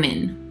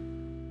women,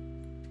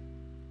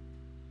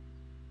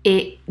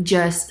 it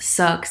just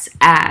sucks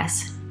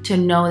ass to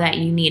know that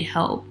you need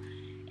help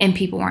and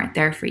people aren't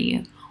there for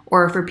you.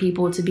 Or for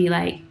people to be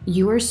like,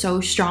 you are so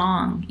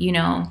strong,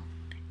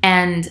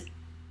 And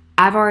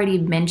I've already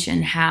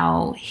mentioned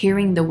how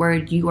hearing the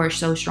word "you are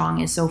so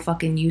strong" is so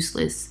fucking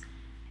useless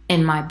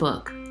in my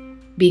book.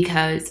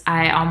 Because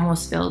I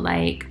almost feel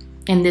like,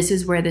 and this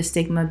is where the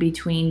stigma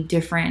between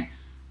different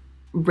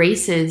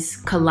races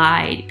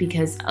collide.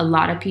 Because a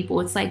lot of people,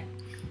 it's like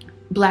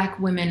Black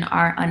women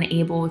are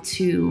unable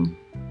to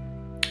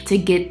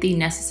get the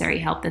necessary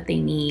help that they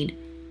need.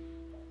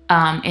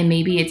 And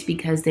maybe it's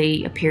because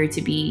they appear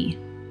to be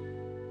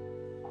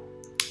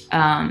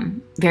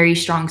very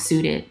strong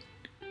suited.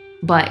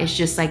 But it's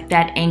just like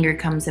that anger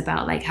comes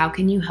about. Like, how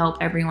can you help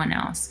everyone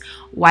else?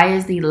 Why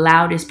is the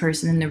loudest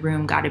person in the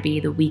room got to be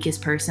the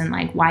weakest person?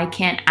 Like, why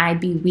can't I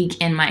be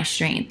weak in my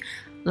strength?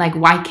 Like,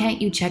 why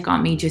can't you check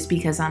on me just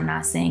because I'm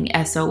not saying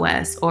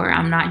SOS or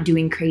I'm not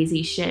doing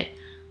crazy shit?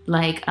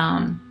 Like,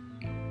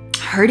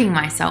 hurting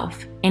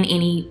myself in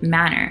any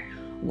manner.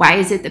 Why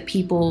is it the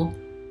people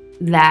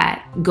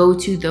that go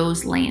to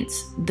those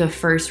lengths the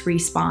first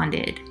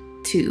responded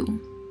to,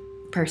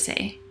 per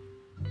se?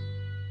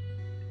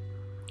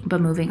 But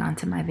moving on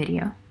to my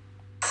video.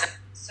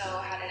 So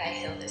how did I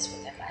heal this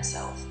within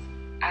myself?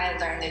 I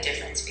learned the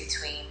difference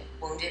between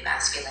wounded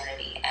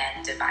masculinity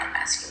and divine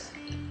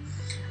masculinity.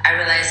 I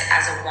realized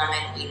as a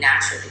woman, we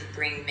naturally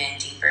bring men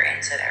deeper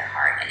into their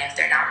heart, and if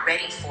they're not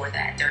ready for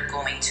that, they're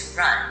going to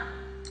run.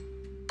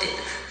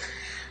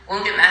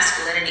 Wounded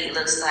masculinity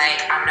looks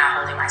like I'm not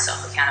holding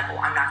myself accountable.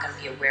 I'm not going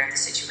to be aware of the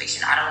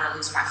situation. I don't want to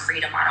lose my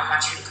freedom. I don't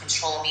want you to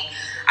control me.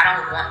 I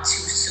don't want to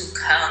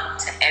succumb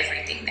to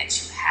everything that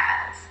you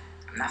have.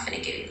 I'm not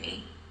going to give it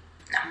me.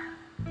 No.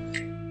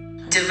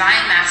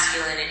 Divine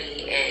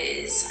masculinity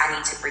is I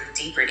need to break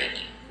deeper than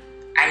you.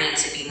 I need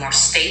to be more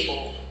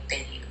stable than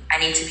you. I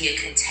need to be a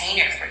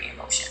container for your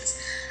emotions.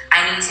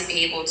 I need to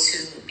be able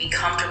to be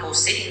comfortable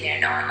sitting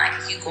there knowing like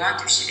if you're going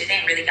through shit, it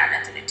ain't really got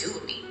nothing to do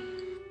with me.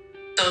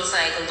 So it's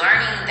like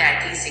learning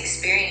that these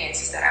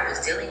experiences that I was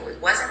dealing with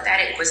wasn't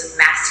that it was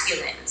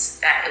masculines,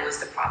 that it was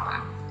the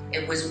problem.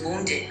 It was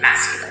wounded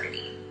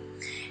masculinity.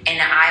 And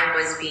I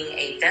was being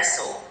a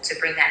vessel to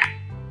bring that.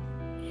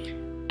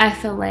 I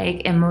feel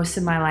like in most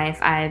of my life,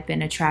 I've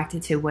been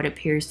attracted to what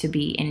appears to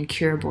be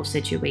incurable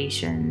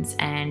situations,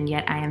 and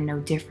yet I am no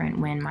different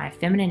when my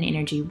feminine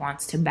energy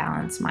wants to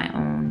balance my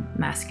own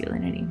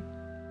masculinity.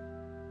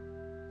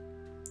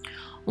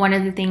 One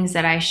of the things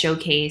that I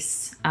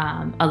showcase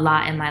a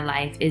lot in my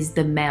life is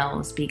the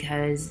males,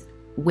 because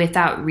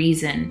without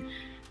reason,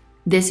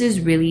 this is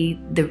really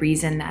the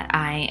reason that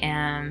I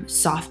am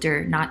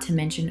softer, not to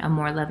mention a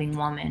more loving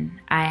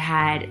woman.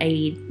 I'm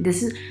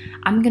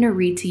going to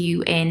read to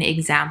you an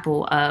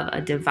example of a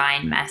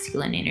divine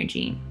masculine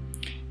energy.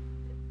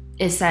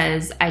 It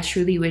says, I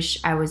truly wish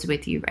I was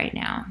with you right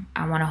now.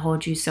 I want to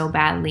hold you so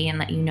badly and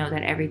let you know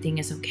that everything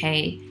is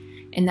okay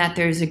and that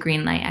there's a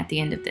green light at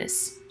the end of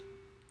this.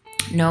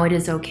 No, it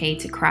is okay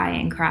to cry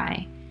and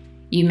cry.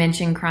 You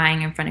mentioned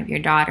crying in front of your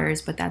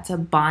daughters, but that's a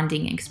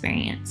bonding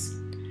experience.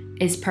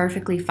 It's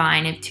perfectly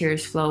fine if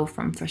tears flow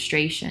from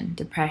frustration,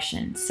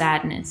 depression,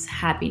 sadness,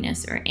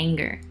 happiness, or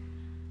anger.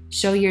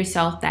 Show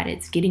yourself that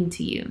it's getting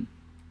to you.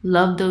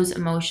 Love those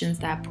emotions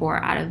that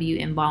pour out of you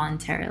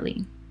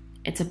involuntarily.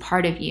 It's a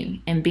part of you,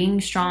 and being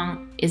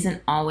strong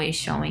isn't always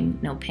showing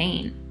no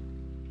pain.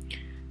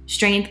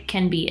 Strength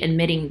can be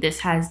admitting this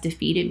has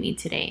defeated me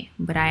today,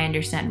 but I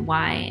understand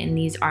why, and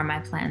these are my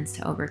plans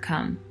to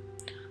overcome.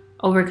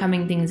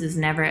 Overcoming things is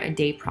never a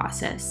day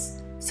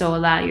process, so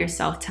allow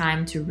yourself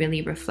time to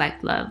really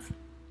reflect love.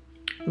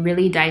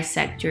 Really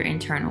dissect your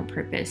internal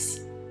purpose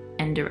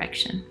and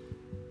direction.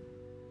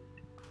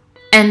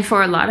 And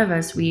for a lot of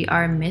us, we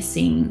are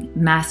missing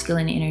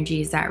masculine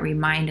energies that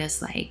remind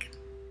us, like,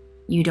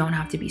 you don't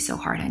have to be so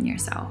hard on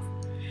yourself.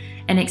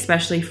 And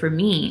especially for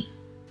me,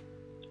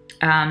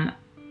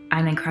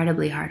 I'm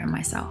incredibly hard on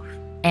myself.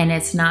 And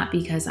it's not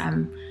because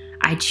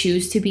I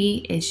choose to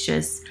be, it's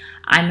just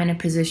I'm in a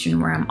position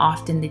where I'm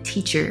often the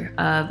teacher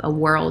of a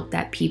world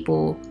that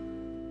people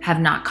have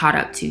not caught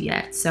up to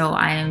yet. So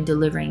I am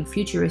delivering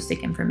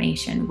futuristic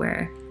information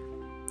where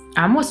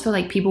I almost feel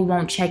like people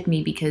won't check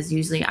me because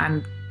usually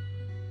I'm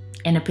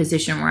in a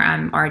position where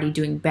I'm already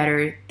doing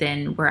better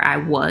than where I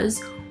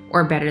was,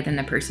 or better than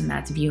the person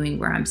that's viewing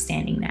where I'm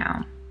standing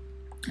now.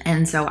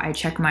 And so I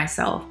check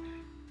myself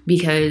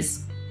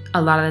because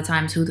a lot of the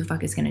times, who the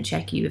fuck is going to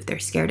check you if they're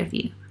scared of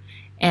you?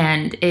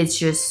 And it's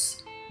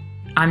just,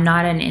 I'm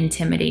not an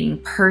intimidating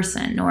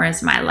person, nor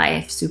is my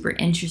life super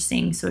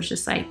interesting. So it's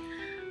just like,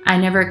 I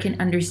never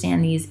can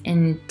understand these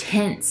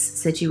intense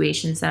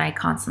situations that I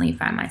constantly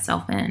find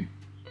myself in.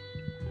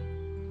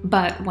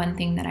 But one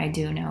thing that I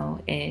do know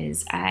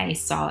is I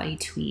saw a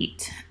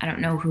tweet. I don't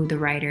know who the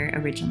writer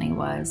originally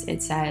was.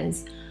 It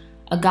says,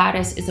 "A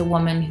goddess is a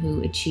woman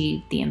who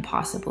achieved the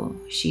impossible.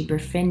 She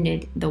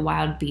befriended the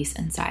wild beast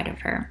inside of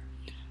her.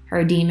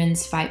 Her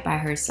demons fight by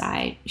her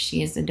side.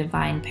 She is a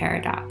divine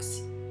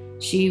paradox.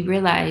 She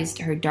realized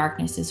her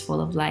darkness is full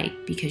of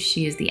light because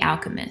she is the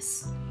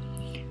alchemist."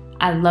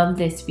 I love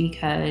this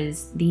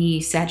because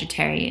the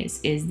Sagittarius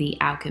is the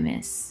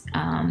alchemist.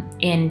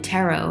 In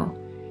tarot,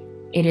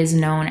 it is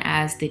known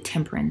as the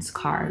Temperance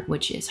card,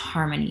 which is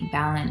harmony,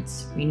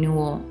 balance,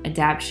 renewal,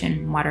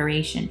 adaptation,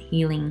 moderation,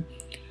 healing,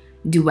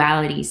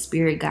 duality,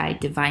 spirit guide,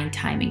 divine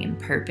timing, and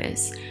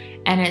purpose.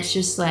 And it's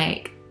just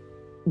like,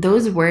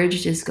 those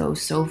words just go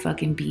so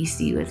fucking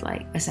beastie with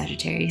like a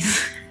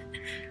Sagittarius.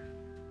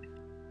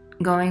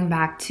 Going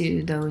back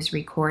to those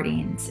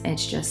recordings,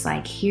 it's just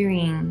like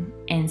hearing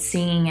and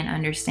seeing and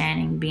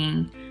understanding,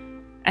 being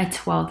a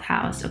 12th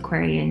house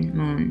Aquarian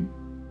moon,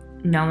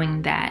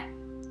 knowing that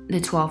the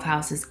 12th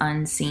house is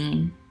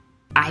unseen.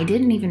 I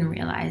didn't even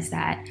realize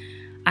that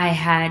I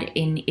had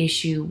an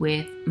issue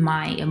with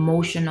my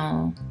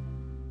emotional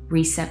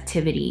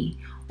receptivity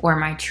or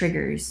my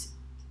triggers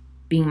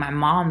being my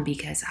mom,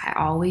 because I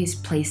always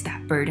placed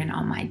that burden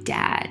on my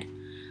dad.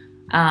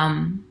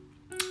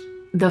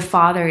 The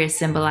father is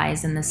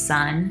symbolized in the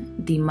sun,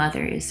 the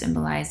mother is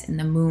symbolized in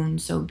the moon.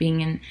 So being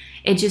in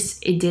it,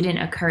 it didn't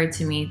occur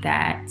to me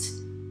that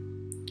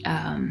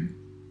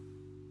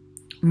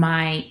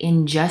my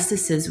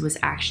injustices was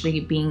actually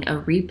being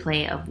a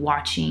replay of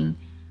watching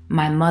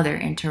my mother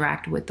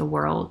interact with the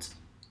world.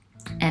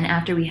 And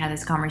after we had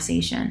this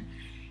conversation,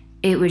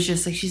 it was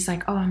just like, she's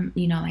like, "Oh,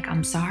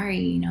 I'm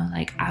sorry,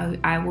 like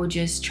I will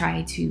just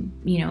try to,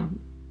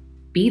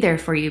 be there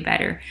for you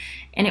better."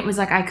 And it was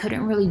like, I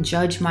couldn't really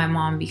judge my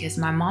mom because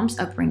my mom's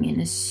upbringing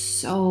is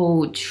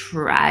so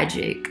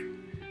tragic.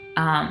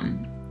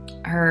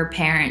 Her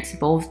parents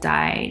both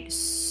died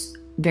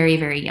very,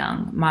 very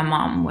young. My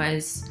mom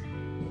was,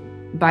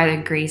 by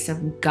the grace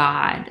of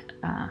God,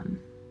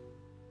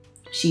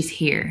 she's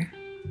here.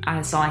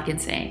 That's all I can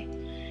say.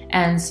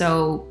 And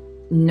so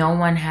no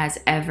one has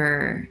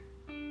ever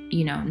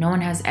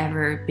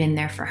been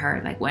there for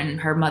her. Like when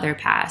her mother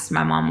passed,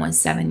 my mom was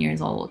 7 years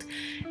old,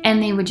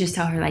 and they would just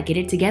tell her like, "Get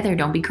it together,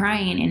 don't be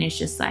crying." And it's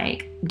just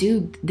like,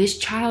 dude, this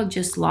child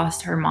just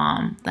lost her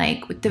mom.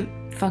 Like, what the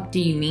fuck do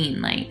you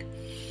mean? Like,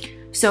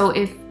 so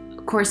if,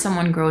 of course,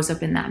 someone grows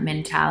up in that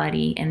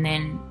mentality, and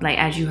then like,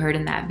 as you heard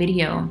in that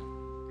video,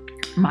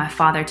 my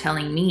father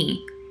telling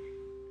me,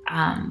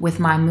 with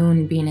my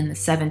moon being in the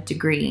 7th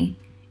degree,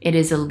 it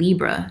is a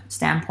Libra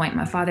standpoint.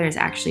 My father is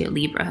actually a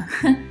Libra.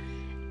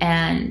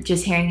 And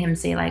just hearing him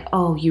say like,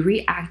 "Oh, you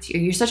react,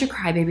 you're such a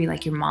crybaby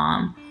like your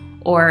mom,"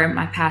 or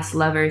my past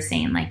lover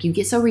saying like, "You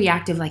get so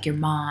reactive like your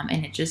mom."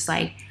 And it just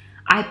like,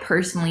 I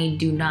personally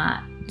do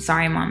not,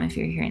 sorry mom if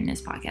you're hearing this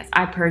podcast,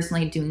 I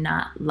personally do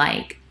not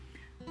like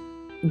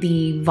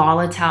the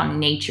volatile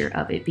nature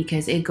of it,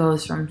 because it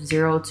goes from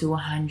 0 to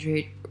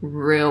 100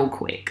 real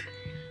quick.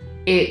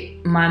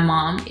 My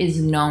mom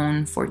is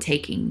known for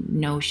taking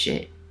no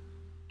shit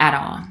at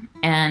all,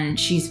 and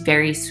she's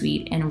very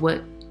sweet. And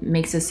what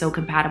makes us so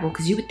compatible,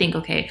 because you would think,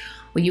 okay,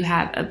 well, you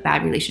have a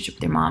bad relationship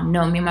with your mom.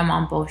 No, me and my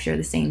mom both share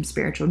the same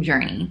spiritual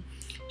journey.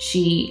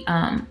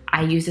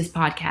 I use this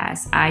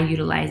podcast, I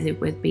utilize it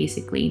with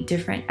basically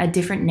a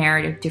different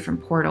narrative,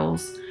 different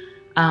portals.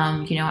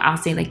 I'll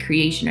say like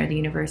creation or the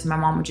universe. My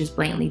mom would just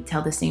blatantly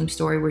tell the same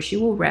story where she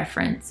will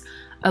reference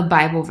a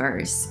Bible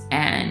verse,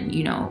 and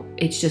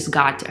it's just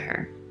God to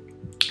her.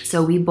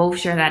 So we both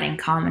share that in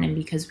common, and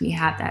because we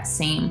have that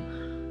same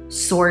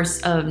source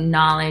of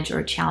knowledge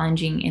or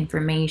challenging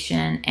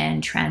information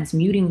and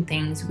transmuting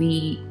things,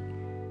 we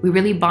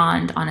really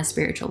bond on a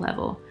spiritual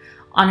level.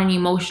 On an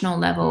emotional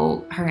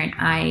level, her and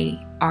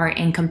I are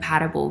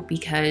incompatible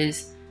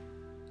because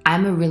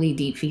I'm a really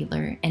deep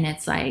feeler, and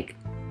it's like,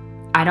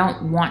 I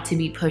don't want to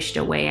be pushed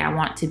away. I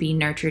want to be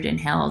nurtured and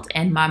held,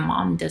 and my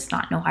mom does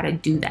not know how to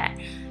do that,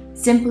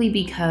 simply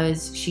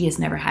because she has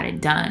never had it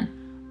done.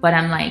 But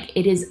I'm like,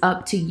 it is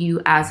up to you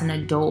as an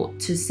adult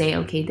to say,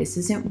 okay, this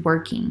isn't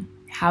working.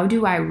 How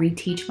do I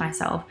reteach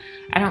myself?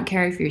 I don't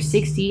care if you're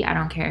 60, I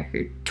don't care if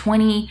you're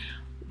 20,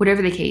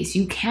 whatever the case,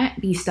 you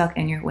can't be stuck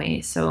in your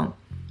ways. So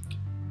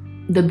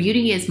the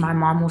beauty is my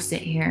mom will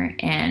sit here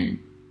and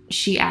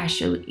she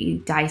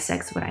actually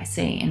dissects what I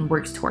say and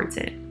works towards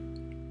it.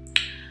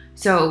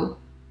 So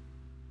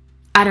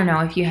I don't know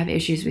if you have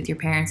issues with your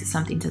parents. It's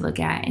something to look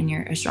at in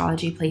your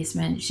astrology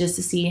placement just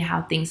to see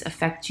how things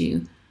affect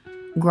you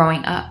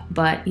growing up.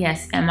 But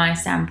yes, in my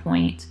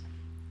standpoint,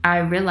 I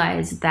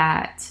realized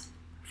that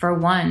for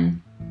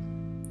one,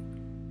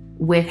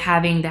 with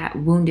having that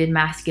wounded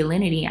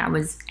masculinity, I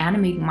was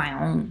animating my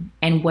own.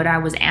 And what I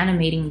was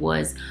animating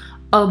was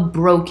a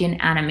broken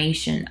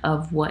animation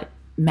of what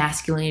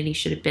masculinity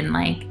should have been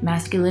like.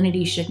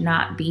 Masculinity should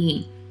not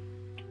be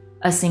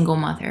a single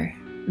mother.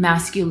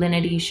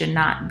 Masculinity should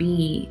not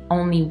be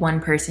only one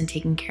person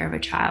taking care of a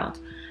child.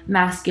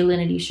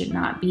 Masculinity should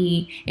not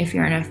be, if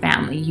you're in a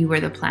family, you are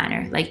the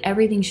planner. Like,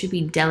 everything should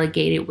be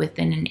delegated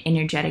within an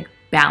energetic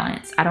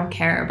balance. I don't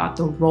care about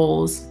the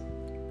roles.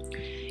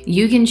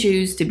 You can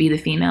choose to be the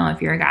female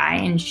if you're a guy,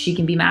 and she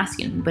can be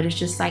masculine, but it's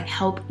just like,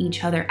 help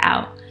each other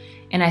out.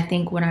 And I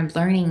think what I'm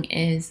learning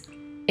is,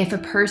 if a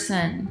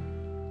person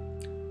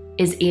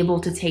is able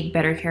to take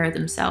better care of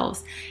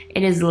themselves,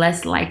 it is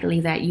less likely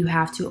that you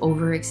have to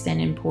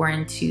overextend and pour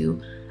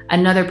into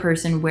another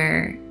person,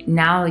 where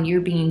now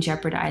you're being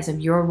jeopardized of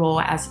your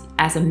role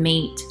as a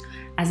mate,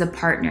 as a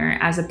partner,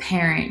 as a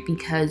parent,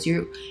 because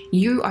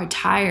you are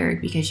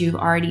tired because you've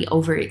already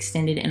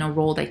overextended in a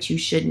role that you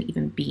shouldn't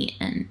even be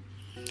in.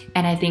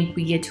 And I think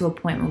we get to a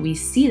point where we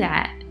see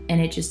that, and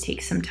it just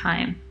takes some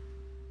time.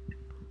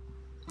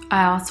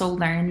 I also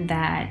learned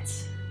that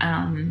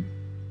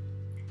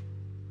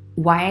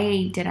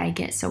why did I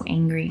get so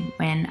angry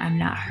when I'm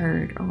not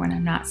heard or when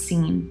I'm not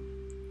seen?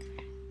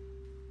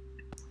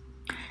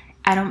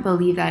 I don't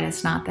believe that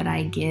it's not that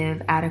I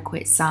give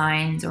adequate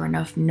signs or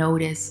enough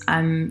notice.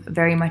 I'm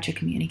very much a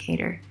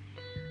communicator.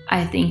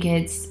 I think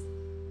it's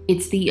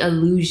the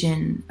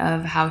illusion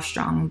of how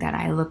strong that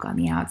I look on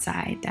the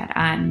outside, that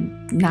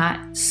I'm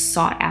not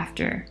sought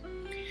after.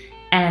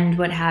 And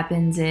what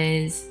happens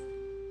is,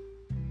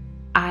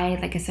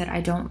 like I said,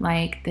 I don't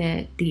like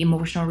the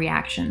emotional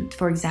reaction.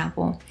 For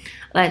example,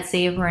 let's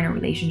say if we're in a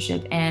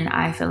relationship and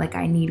I feel like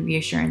I need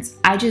reassurance,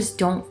 I just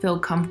don't feel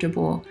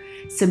comfortable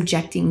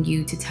subjecting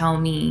you to tell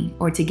me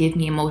or to give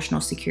me emotional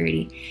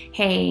security.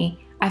 Hey,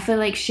 I feel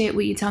like shit,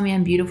 will you tell me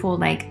I'm beautiful?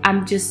 Like,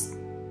 I'm just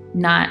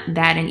not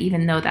that. And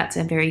even though that's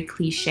a very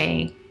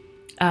cliche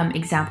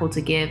example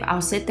to give,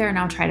 I'll sit there and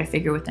I'll try to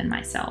figure within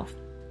myself.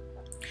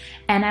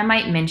 And I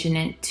might mention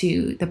it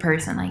to the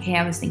person, like, hey,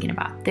 I was thinking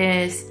about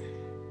this.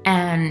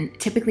 And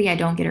typically I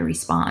don't get a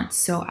response.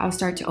 So I'll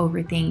start to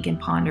overthink and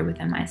ponder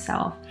within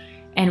myself.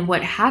 And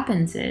what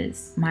happens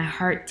is my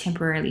heart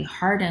temporarily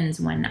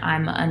hardens when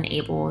I'm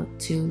unable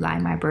to lie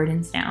my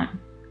burdens down.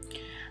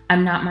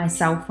 I'm not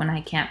myself when I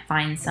can't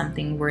find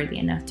something worthy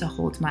enough to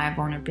hold my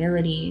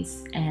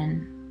vulnerabilities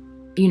and,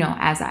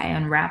 as I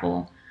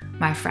unravel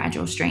my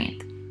fragile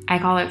strength. I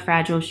call it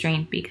fragile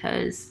strength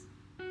because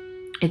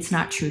it's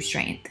not true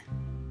strength.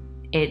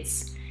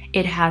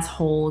 It has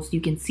holes. You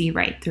can see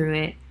right through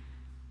it.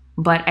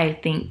 But I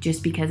think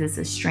just because it's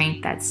a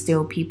strength that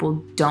still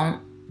people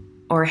don't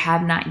or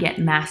have not yet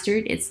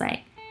mastered, it's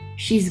like,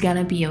 she's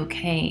gonna be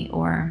okay,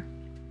 or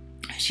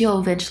she'll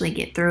eventually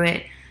get through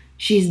it.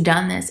 She's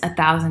done this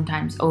 1,000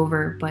 times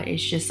over, but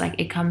it's just like,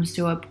 it comes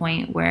to a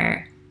point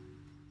where,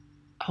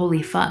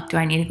 holy fuck, do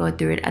I need to go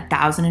through it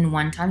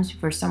 1,001 times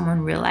before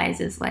someone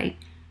realizes, like,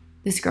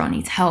 this girl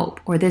needs help,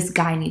 or this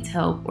guy needs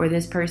help, or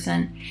this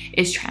person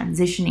is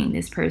transitioning,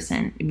 this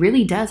person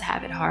really does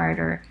have it hard,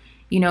 or,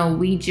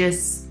 we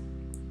just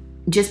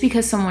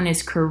because someone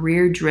is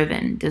career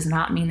driven does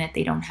not mean that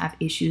they don't have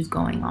issues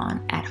going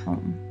on at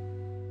home.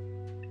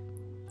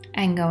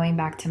 And going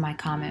back to my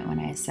comment when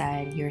I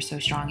said, you're so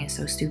strong is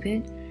so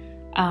stupid,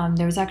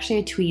 there was actually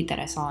a tweet that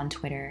I saw on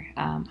Twitter.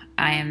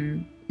 I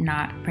am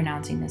not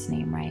pronouncing this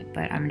name right,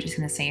 but I'm just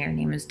going to say her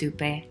name is Dupe.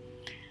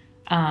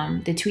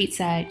 The tweet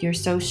said, you're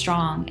so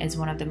strong is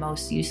one of the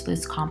most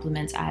useless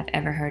compliments I've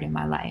ever heard in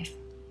my life.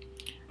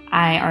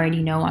 I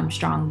already know I'm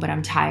strong, but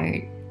I'm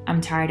tired. I'm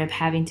tired of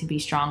having to be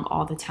strong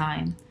all the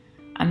time.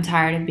 I'm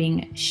tired of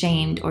being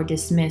shamed or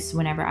dismissed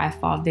whenever I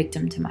fall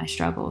victim to my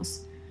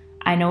struggles.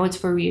 I know it's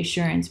for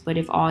reassurance, but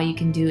if all you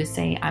can do is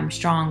say I'm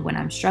strong when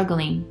I'm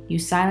struggling, you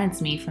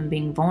silence me from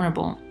being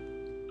vulnerable.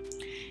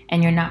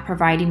 And you're not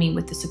providing me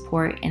with the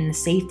support and the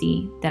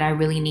safety that I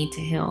really need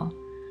to heal.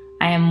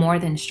 I am more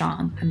than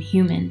strong. I'm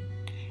human.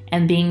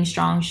 And being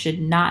strong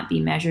should not be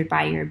measured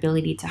by your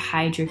ability to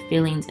hide your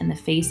feelings in the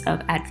face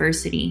of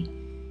adversity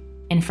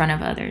in front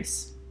of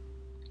others.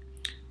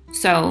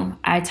 So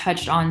I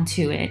touched on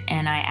to it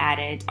and I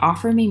added,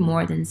 offer me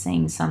more than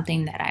saying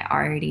something that I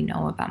already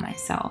know about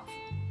myself.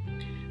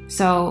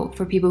 So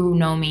for people who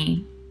know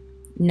me,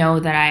 know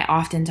that I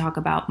often talk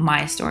about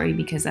my story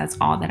because that's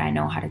all that I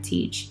know how to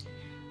teach.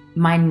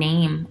 My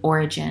name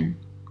origin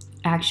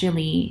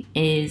actually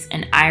is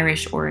an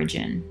Irish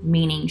origin,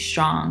 meaning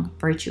strong,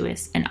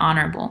 virtuous, and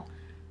honorable.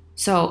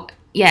 So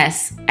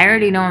yes, I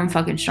already know I'm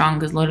fucking strong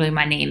because literally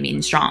my name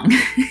means strong.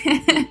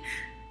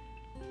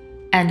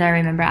 And I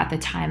remember at the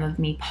time of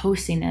me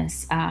posting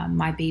this,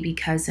 my baby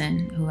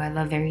cousin, who I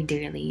love very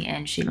dearly,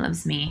 and she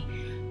loves me,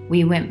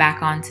 we went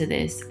back onto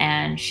this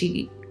and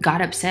she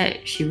got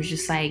upset. She was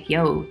just like,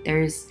 yo,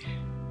 there's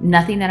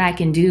nothing that I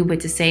can do but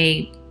to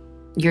say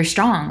you're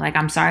strong. Like,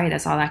 I'm sorry,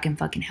 that's all I can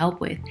fucking help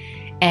with.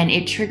 And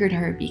it triggered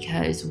her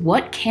because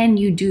what can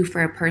you do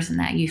for a person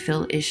that you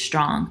feel is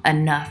strong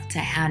enough to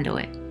handle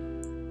it?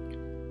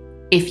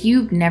 If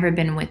you've never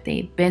been what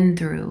they've been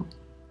through,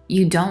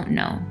 you don't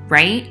know,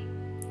 right?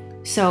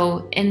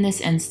 So in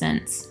this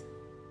instance,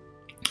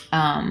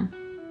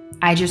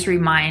 I just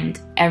remind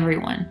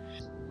everyone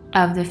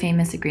of the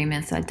famous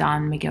agreements that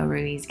Don Miguel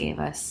Ruiz gave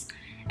us.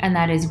 And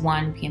that is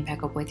 1, be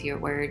impeccable with your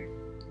word.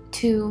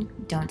 2,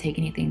 don't take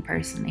anything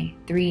personally.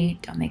 3,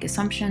 don't make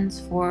assumptions.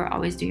 4,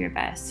 always do your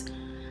best.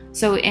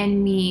 So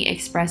in me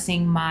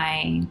expressing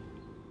my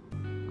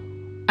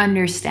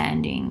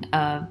understanding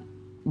of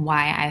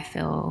why I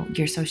feel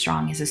you're so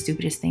strong is the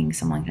stupidest thing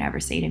someone could ever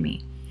say to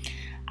me,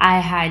 I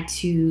had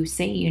to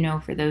say,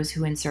 for those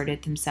who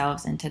inserted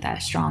themselves into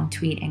that strong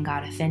tweet and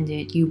got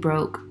offended, you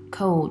broke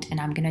code,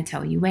 and I'm going to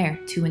tell you where.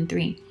 2 and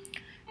 3.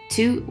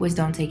 2 was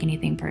don't take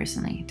anything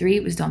personally. 3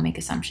 was don't make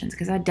assumptions,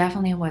 because I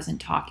definitely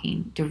wasn't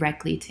talking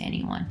directly to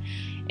anyone.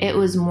 It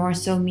was more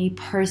so me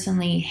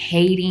personally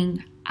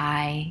hating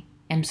I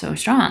am so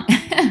strong.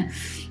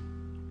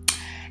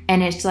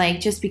 And it's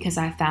like, just because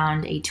I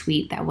found a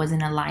tweet that was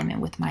in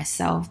alignment with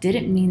myself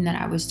didn't mean that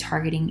I was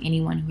targeting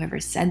anyone who ever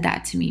said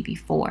that to me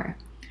before.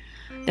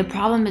 The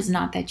problem is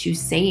not that you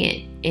say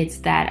it, it's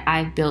that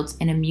I've built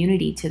an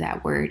immunity to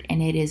that word,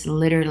 and it is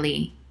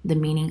literally the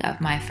meaning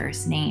of my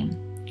first name.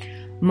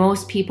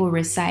 Most people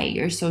recite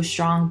 "you're so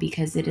strong"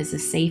 because it is a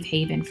safe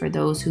haven for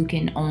those who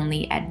can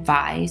only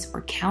advise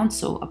or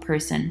counsel a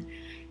person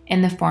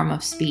in the form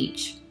of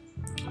speech.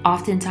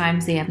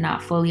 Oftentimes, they have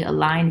not fully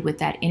aligned with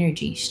that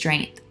energy,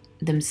 strength,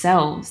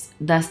 themselves,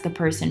 thus the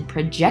person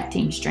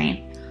projecting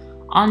strength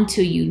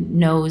onto you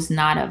knows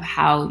not of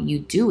how you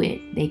do it.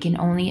 They can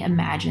only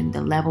imagine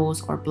the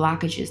levels or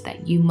blockages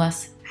that you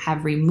must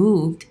have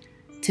removed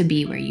to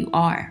be where you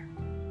are.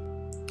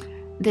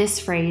 This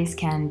phrase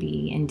can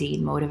be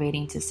indeed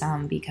motivating to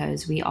some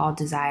because we all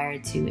desire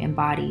to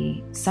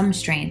embody some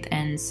strength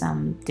in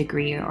some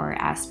degree or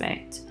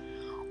aspect,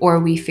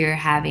 or we fear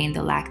having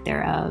the lack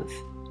thereof.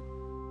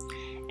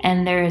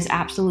 And there is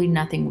absolutely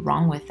nothing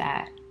wrong with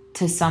that.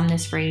 To some,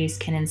 this phrase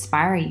can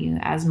inspire you,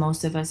 as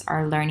most of us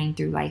are learning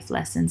through life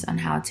lessons on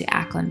how to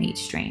acclimate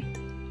strength.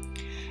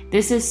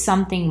 This is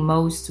something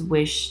most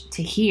wish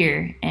to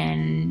hear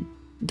in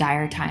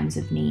dire times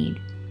of need.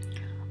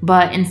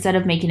 But instead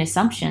of making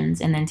assumptions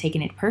and then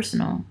taking it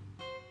personal,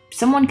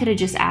 someone could have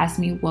just asked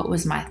me what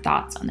was my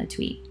thoughts on the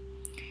tweet.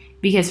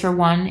 Because for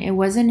one, it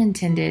wasn't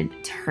intended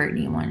to hurt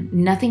anyone.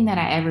 Nothing that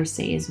I ever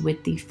say is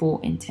with the full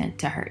intent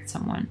to hurt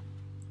someone.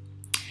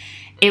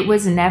 It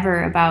was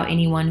never about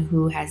anyone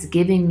who has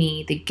given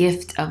me the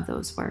gift of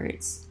those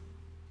words.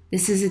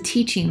 This is a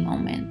teaching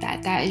moment.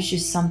 That is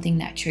just something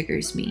that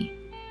triggers me.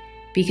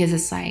 Because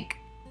it's like,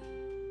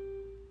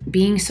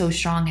 being so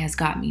strong has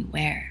got me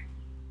where?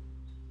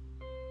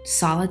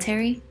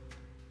 Solitary?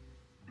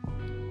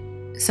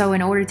 So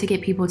in order to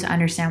get people to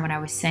understand what I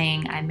was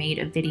saying, I made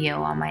a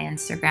video on my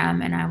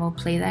Instagram, and I will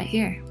play that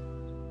here.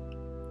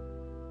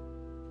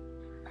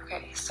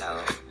 Okay, so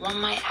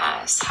one might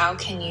ask, how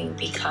can you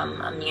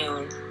become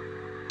immune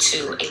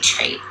to a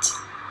trait?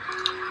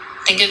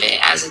 Think of it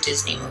as a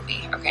Disney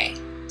movie, okay?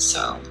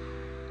 So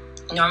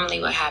normally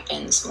what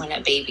happens when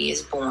a baby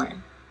is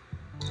born,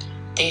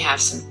 they have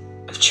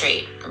some of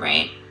trait,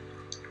 right?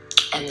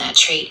 And that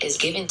trait is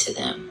given to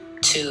them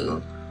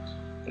to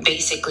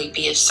basically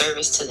be of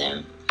service to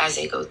them as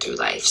they go through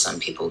life. Some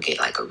people get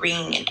like a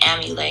ring, an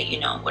amulet,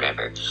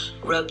 whatever.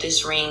 Rub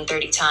this ring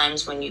 30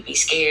 times when you be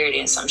scared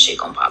and some shit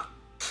gonna pop.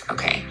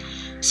 Okay,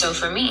 so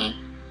for me,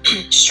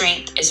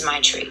 strength is my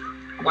trait.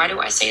 Why do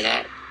I say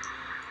that?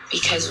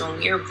 Because when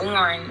we are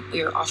born,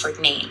 we are offered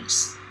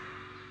names.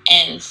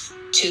 And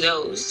to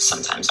those,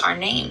 sometimes our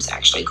names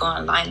actually go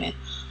in alignment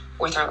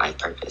with our life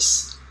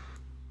purpose.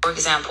 For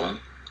example,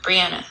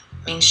 Brianna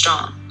means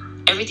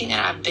strong. Everything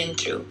that I've been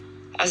through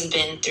has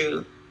been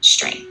through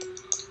strength.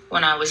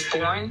 When I was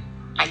born,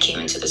 I came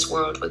into this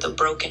world with a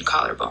broken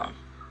collarbone.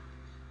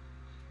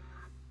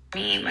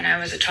 When I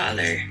was a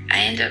toddler, I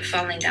ended up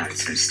falling down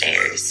some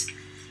stairs,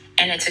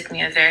 and it took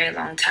me a very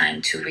long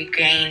time to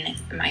regain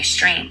my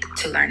strength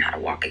to learn how to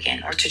walk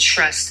again, or to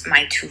trust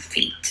my 2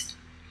 feet.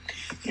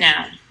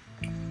 Now,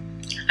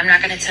 I'm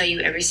not going to tell you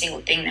every single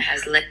thing that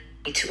has led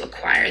me to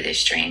acquire this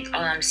strength.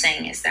 All I'm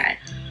saying is that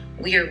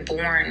we are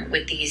born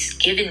with these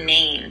given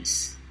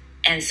names,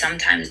 and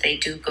sometimes they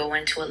do go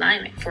into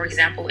alignment. For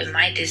example, in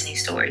my Disney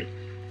story,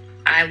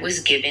 I was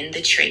given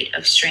the trait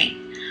of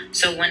strength.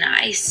 So when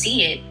I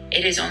see it,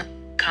 it is only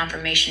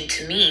confirmation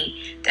to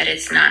me that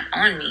it's not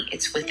on me,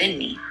 it's within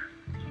me.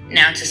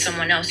 Now, to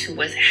someone else who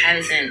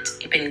hasn't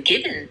been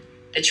given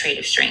the trait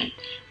of strength,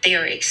 they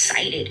are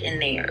excited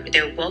and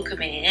they're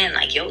welcoming it in,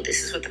 like, yo,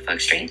 this is what the fuck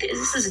strength is.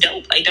 This is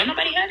dope. Like, don't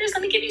nobody have this?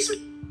 Let me give you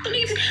some.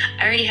 I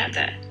already have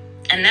that.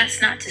 And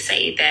that's not to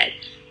say that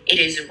it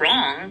is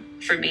wrong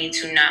for me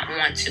to not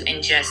want to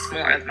ingest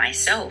more of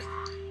myself.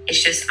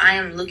 It's just I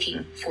am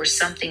looking for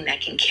something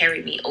that can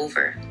carry me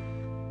over.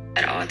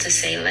 That all to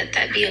say, let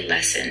that be a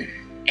lesson.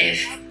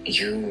 If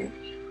you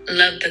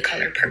love the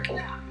color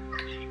purple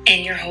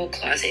and your whole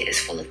closet is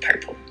full of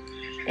purple.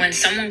 When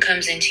someone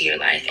comes into your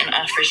life and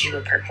offers you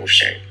a purple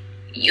shirt,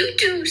 you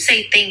do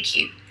say thank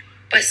you,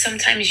 but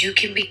sometimes you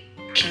can be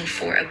looking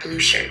for a blue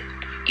shirt.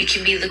 You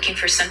can be looking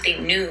for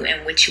something new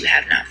in which you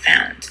have not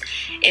found.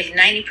 If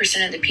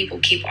 90% of the people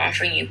keep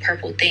offering you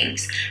purple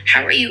things,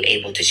 how are you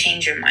able to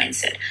change your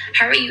mindset?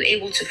 How are you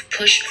able to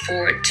push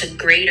forward to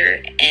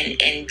greater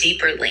and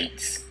deeper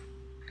lengths?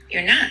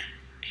 You're not.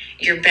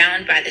 You're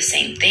bound by the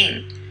same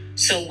thing.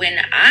 So when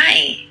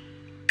I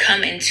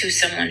come into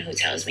someone who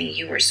tells me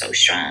you are so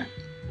strong,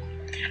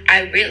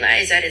 I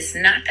realize that it's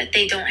not that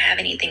they don't have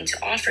anything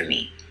to offer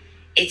me.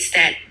 It's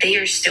that they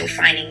are still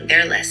finding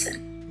their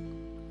lesson.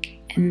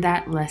 And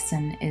that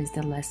lesson is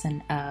the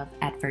lesson of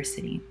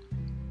adversity.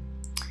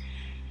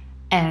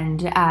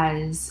 And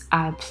as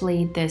I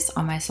played this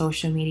on my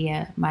social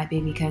media, my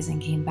baby cousin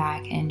came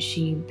back and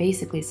she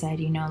basically said,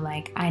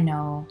 I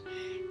know,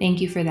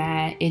 thank you for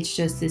that. It's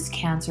just this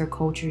cancer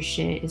culture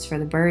shit is for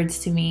the birds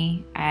to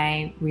me.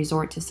 I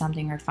resort to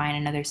something or find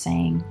another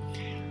saying.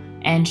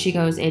 And she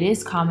goes, it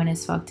is common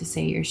as fuck to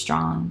say you're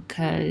strong,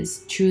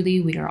 because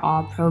truly we are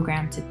all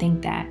programmed to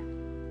think that.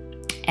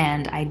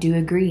 And I do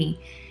agree.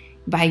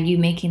 By you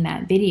making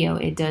that video,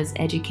 it does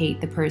educate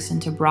the person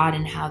to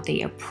broaden how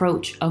they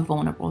approach a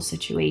vulnerable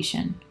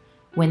situation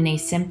when they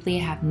simply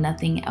have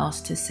nothing else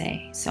to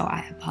say. So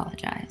I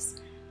apologize.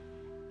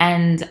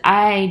 And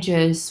I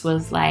just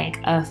was like,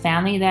 a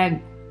family that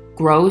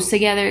grows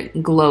together,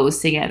 glows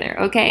together,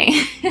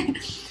 okay?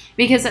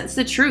 Because that's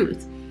the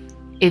truth.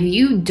 If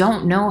you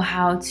don't know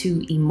how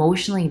to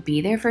emotionally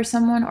be there for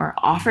someone or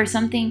offer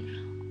something,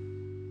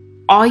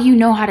 all you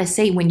know how to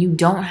say when you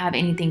don't have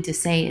anything to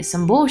say is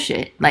some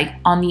bullshit, like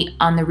on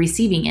the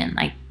receiving end.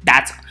 Like,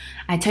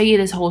 I tell you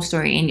this whole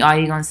story and all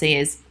you're gonna say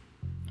is,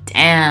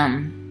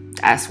 damn,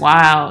 that's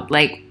wild.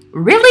 Like,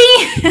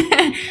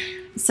 really?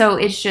 So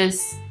it's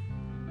just,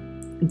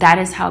 that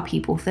is how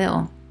people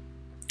feel.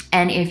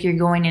 And if you're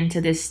going into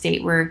this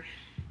state where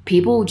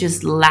people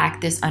just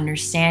lack this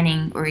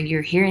understanding, or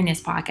you're hearing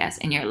this podcast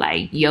and you're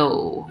like,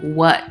 yo,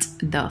 what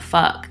the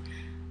fuck?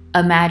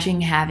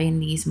 Imagine having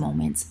these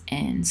moments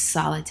in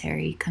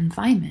solitary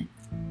confinement.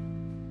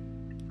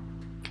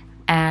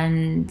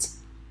 And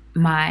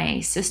my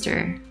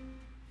sister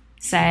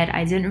said,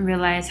 I didn't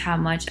realize how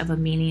much of a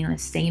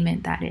meaningless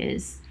statement that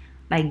is.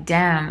 Like,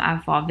 damn, I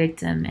fall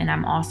victim, and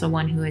I'm also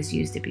one who has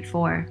used it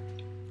before.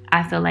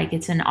 I feel like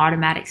it's an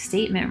automatic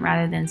statement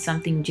rather than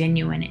something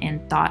genuine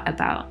and thought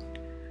about.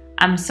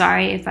 I'm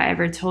sorry if I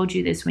ever told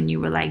you this when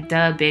you were like,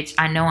 duh, bitch,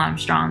 I know I'm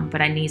strong,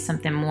 but I need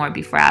something more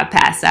before I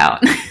pass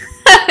out.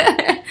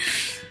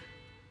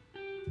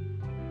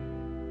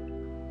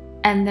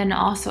 And then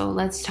also,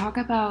 let's talk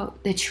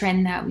about the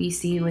trend that we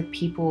see with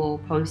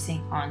people posting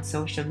on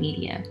social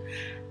media.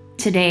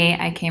 Today,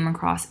 I came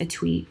across a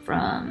tweet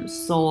from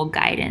Soul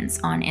Guidance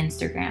on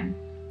Instagram.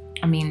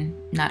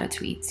 Not a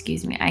tweet,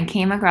 excuse me. I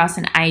came across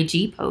an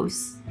IG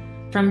post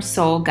from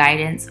Soul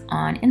Guidance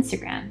on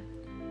Instagram.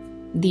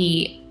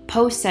 The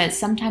post says,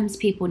 sometimes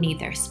people need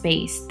their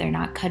space. They're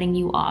not cutting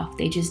you off.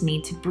 They just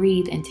need to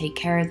breathe and take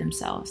care of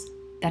themselves.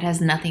 That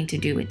has nothing to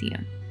do with you.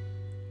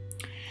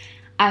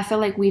 I feel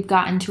like we've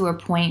gotten to a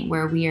point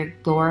where we are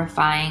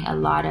glorifying a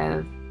lot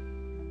of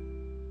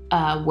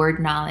word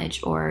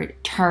knowledge or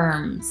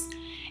terms,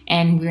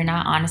 and we're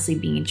not honestly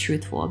being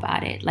truthful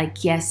about it.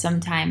 Like, yes,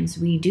 sometimes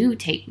we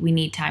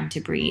need time to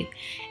breathe,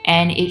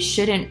 and it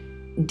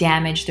shouldn't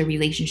damage the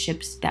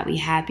relationships that we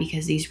have,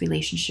 because these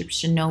relationships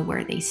should know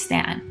where they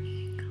stand.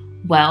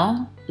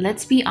 Well,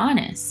 let's be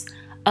honest.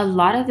 A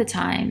lot of the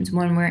times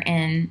when we're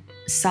in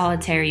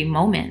solitary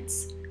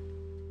moments,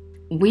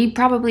 we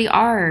probably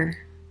are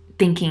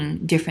thinking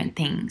different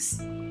things.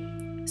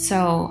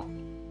 So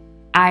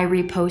I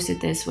reposted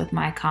this with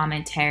my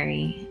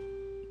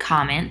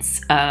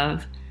comments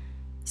of,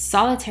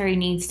 solitary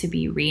needs to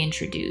be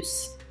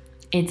reintroduced.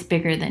 It's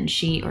bigger than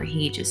she or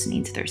he just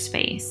needs their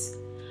space.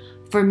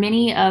 For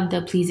many of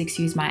the please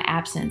excuse my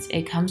absence,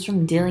 it comes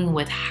from dealing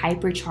with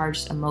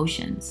hypercharged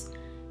emotions.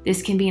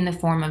 This can be in the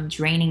form of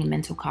draining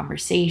mental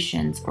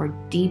conversations or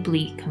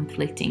deeply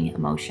conflicting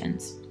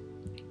emotions.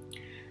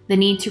 The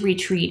need to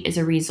retreat is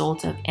a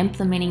result of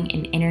implementing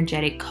an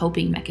energetic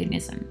coping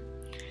mechanism.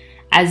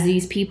 As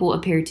these people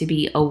appear to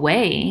be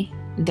away,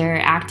 they're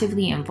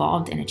actively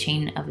involved in a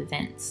chain of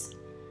events.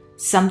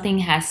 Something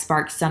has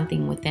sparked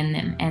something within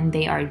them, and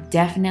they are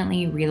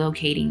definitely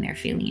relocating their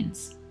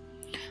feelings.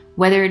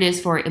 Whether it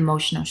is for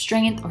emotional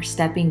strength or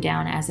stepping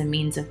down as a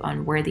means of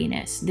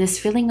unworthiness, this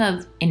feeling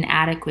of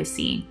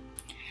inadequacy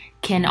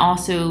can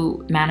also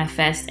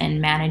manifest in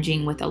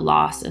managing with a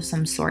loss of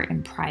some sort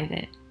in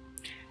private.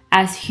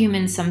 As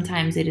humans,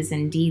 sometimes it is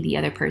indeed the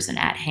other person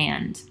at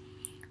hand.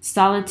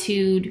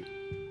 Solitude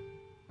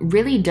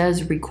really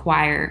does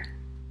require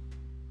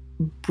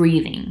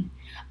breathing,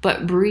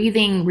 but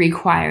breathing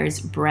requires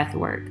breath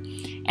work.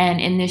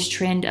 And in this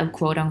trend of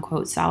quote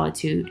unquote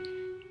solitude,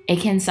 it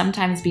can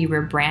sometimes be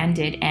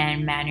rebranded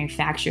and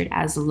manufactured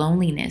as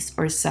loneliness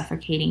or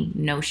suffocating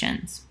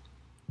notions.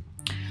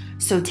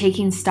 So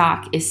taking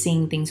stock is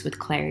seeing things with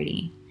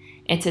clarity.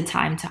 It's a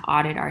time to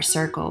audit our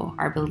circle,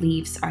 our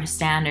beliefs, our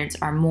standards,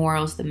 our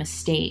morals, the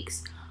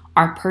mistakes,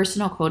 our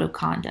personal code of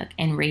conduct,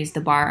 and raise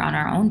the bar on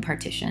our own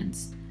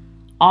partitions.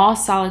 All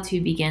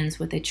solitude begins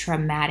with a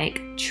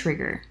traumatic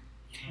trigger.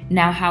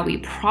 Now, how we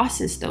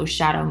process those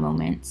shadow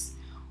moments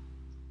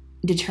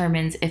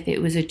determines if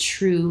it was a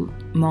true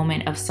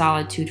moment of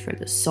solitude for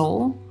the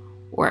soul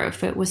or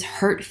if it was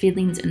hurt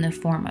feelings in the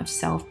form of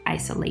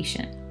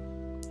self-isolation.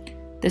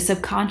 The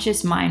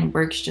subconscious mind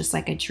works just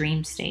like a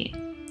dream state.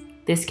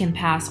 This can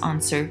pass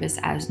on surface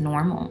as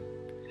normal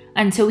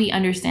until we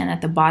understand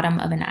that the bottom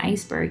of an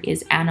iceberg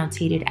is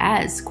annotated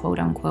as quote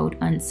unquote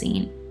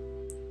unseen.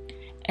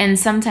 And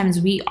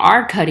sometimes we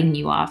are cutting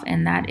you off,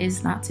 and that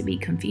is not to be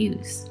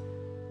confused.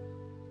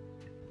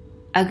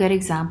 A good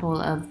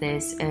example of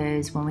this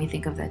is when we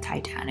think of the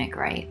Titanic,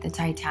 right? The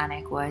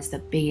Titanic was the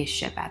biggest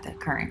ship at the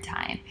current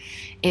time.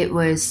 It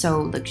was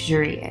so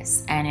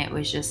luxurious, and it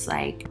was just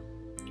like,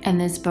 and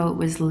this boat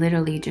was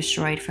literally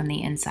destroyed from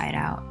the inside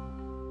out.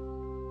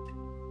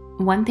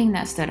 One thing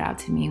that stood out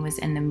to me was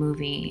in the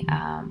movie,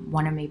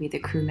 one of maybe the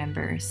crew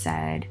members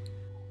said,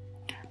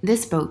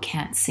 "This boat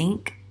can't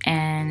sink."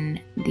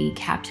 And the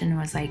captain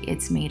was like,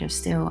 "It's made of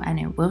steel and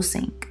it will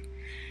sink."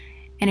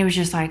 And it was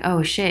just like,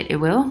 oh shit, it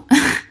will?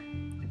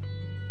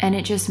 And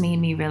it just made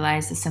me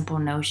realize the simple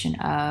notion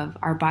of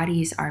our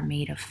bodies are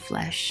made of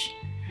flesh.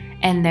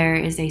 And there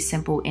is a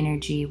simple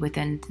energy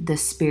within the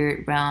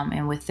spirit realm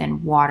and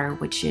within water,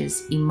 which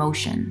is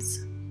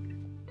emotions.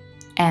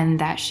 And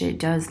that shit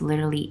does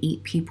literally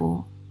eat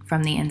people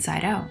from the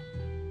inside out.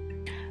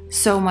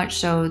 So much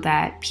so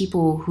that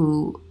people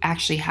who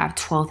actually have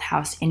 12th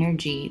house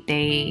energy,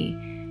 they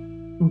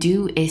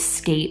do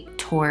escape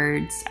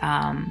towards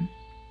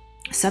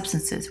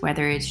substances,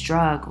 whether it's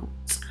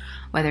drugs,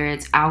 whether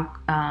it's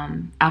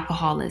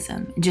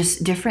alcoholism,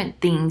 just different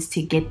things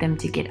to get them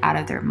to get out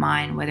of their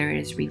mind, whether it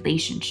is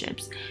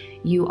relationships.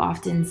 You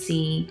often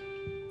see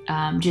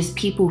just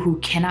people who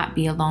cannot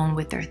be alone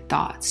with their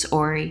thoughts,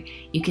 or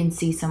you can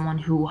see someone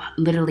who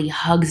literally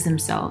hugs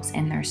themselves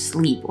in their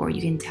sleep, or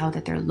you can tell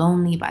that they're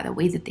lonely by the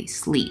way that they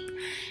sleep.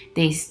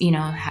 They,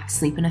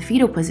 sleep in a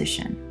fetal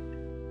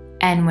position.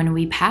 And when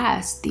we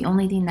pass, the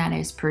only thing that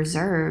is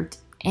preserved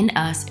in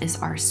us is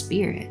our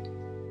spirit.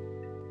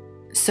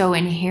 So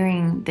in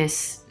hearing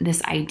this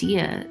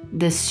idea,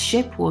 this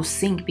ship will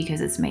sink because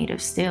it's made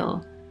of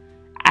steel.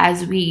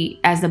 As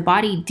the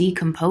body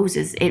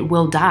decomposes, it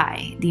will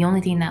die. The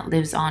only thing that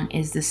lives on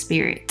is the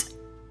spirit.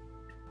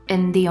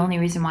 And the only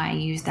reason why I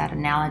used that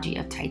analogy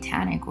of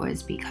Titanic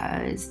was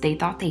because they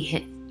thought they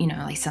hit,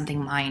 like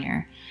something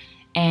minor.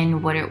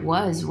 And what it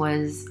was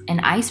an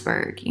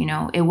iceberg,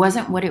 It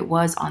wasn't what it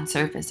was on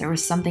surface. There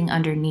was something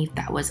underneath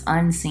that was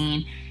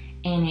unseen,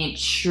 and it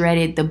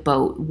shredded the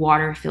boat,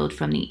 water filled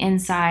from the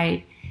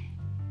inside,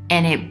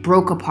 and it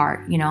broke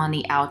apart, on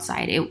the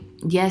outside.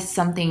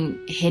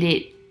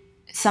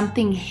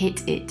 Something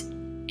hit it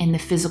in the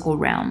physical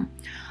realm.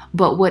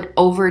 But what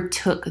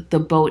overtook the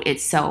boat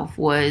itself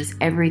was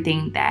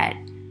everything that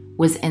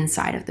was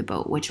inside of the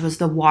boat, which was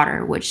the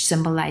water, which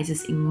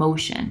symbolizes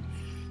emotion.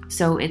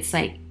 So it's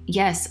like,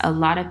 yes, a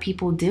lot of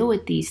people deal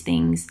with these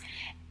things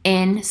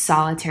in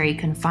solitary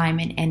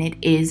confinement, and it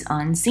is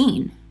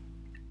unseen.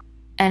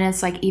 And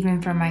it's like,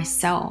 even for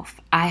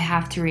myself, I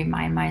have to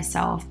remind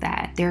myself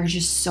that there's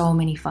just so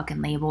many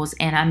fucking labels,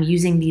 and I'm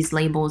using these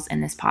labels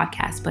in this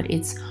podcast, but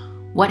it's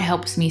what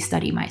helps me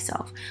study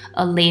myself.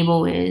 A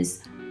label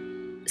is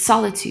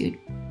solitude,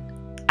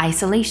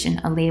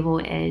 isolation. A label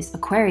is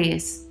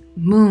Aquarius,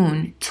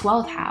 moon,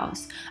 12th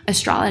house,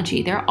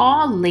 astrology. They're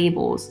all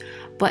labels,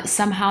 but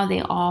somehow they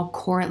all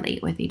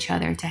correlate with each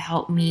other to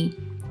help me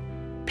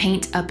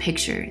paint a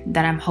picture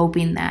that I'm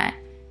hoping that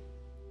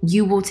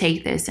you will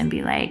take this and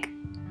be like,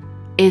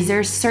 is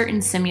there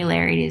certain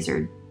similarities,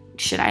 or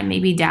should I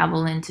maybe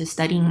dabble into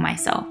studying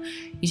myself?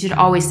 You should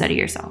always study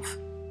yourself.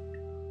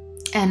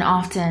 And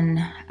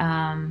often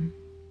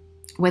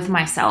with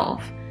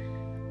myself,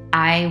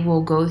 I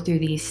will go through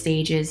these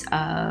stages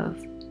of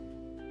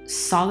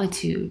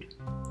solitude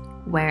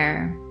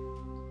where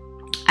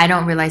I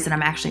don't realize that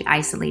I'm actually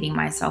isolating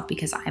myself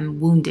because I'm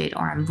wounded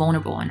or I'm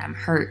vulnerable and I'm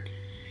hurt.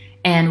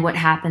 And what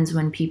happens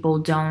when people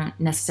don't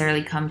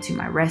necessarily come to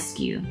my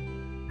rescue?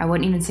 I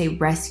wouldn't even say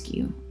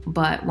rescue,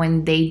 but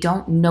when they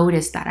don't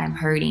notice that I'm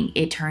hurting,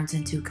 it turns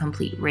into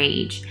complete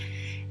rage.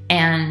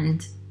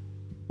 And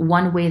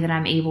one way that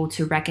I'm able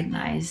to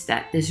recognize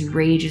that this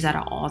rage is at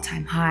an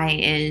all-time high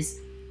is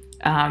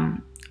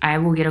I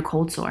will get a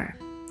cold sore,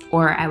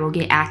 or I will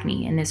get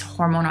acne. And this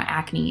hormonal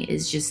acne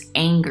is just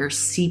anger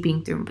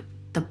seeping through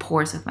the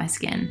pores of my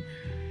skin.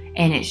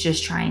 And it's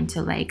just trying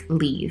to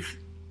leave.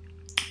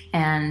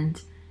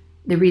 And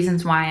the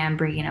reasons why I'm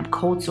bringing up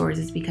cold sores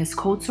is because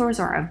cold sores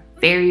are a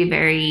very,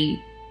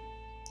 very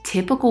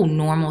typical,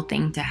 normal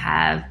thing to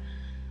have.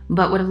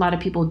 But what a lot of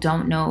people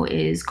don't know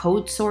is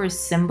cold sores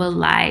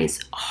symbolize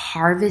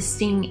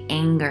harvesting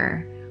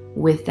anger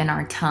within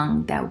our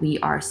tongue that we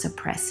are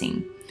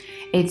suppressing.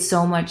 It's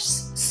so much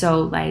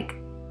so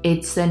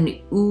it's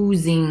an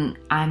oozing,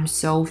 I'm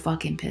so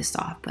fucking pissed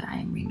off, but I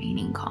am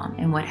remaining calm.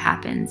 And what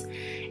happens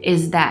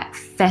is that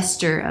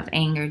fester of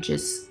anger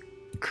just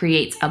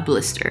creates a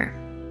blister.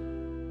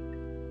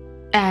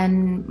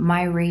 And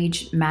my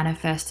rage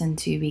manifests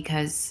into,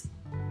 because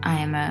I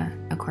am a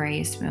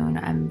Aquarius moon,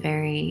 I'm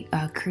very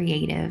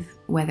creative,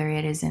 whether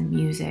it is in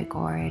music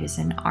or it is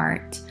in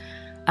art.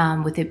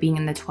 With it being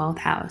in the 12th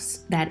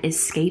house, that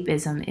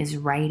escapism is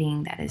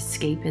writing, that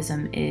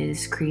escapism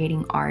is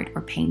creating art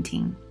or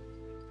painting.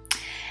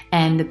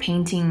 And the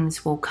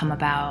paintings will come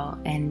about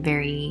and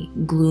very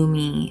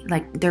gloomy,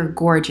 like they're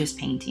gorgeous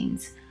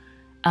paintings.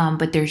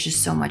 But there's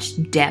just so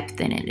much depth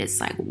in it.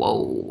 It's like,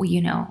 whoa,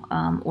 you know,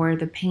 or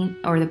the paint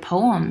or the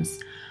poems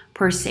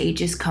per se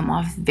just come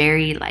off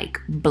very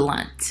like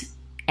blunt.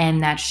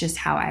 And that's just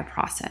how I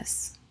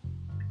process.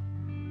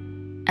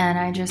 And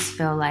I just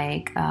feel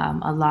like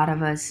a lot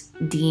of us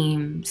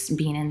deem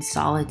being in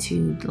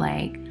solitude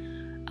like,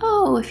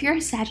 oh, if you're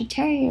a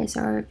Sagittarius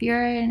or if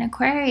you're an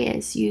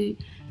Aquarius, you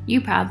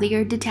probably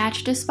are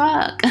detached as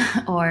fuck.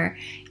 Or,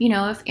 you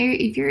know,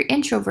 if you're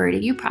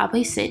introverted, you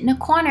probably sit in a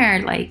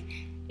corner. Like,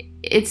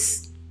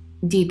 it's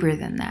deeper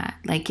than that.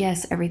 Like,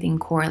 yes, everything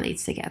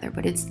correlates together,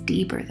 but it's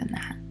deeper than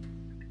that.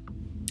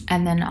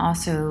 And then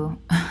also,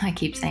 I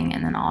keep saying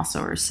and then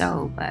also or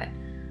so, but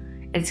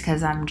it's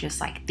because I'm just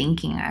like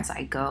thinking as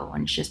I go.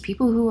 And it's just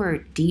people who are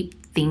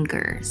deep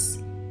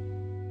thinkers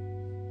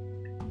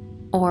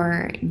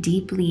or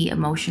deeply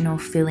emotional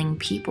feeling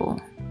people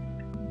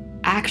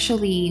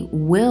actually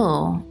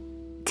will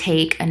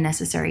take a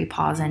necessary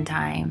pause in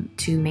time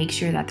to make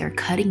sure that they're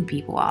cutting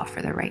people off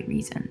for the right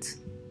reasons.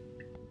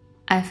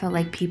 I feel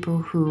like people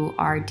who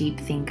are deep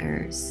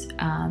thinkers,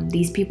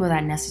 these people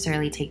that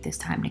necessarily take this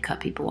time to cut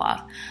people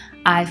off,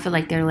 I feel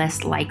like they're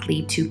less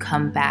likely to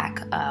come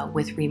back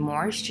with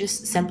remorse,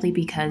 just simply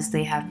because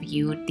they have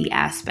viewed the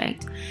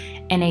aspect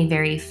in a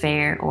very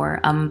fair or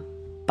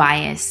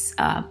unbiased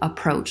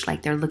approach.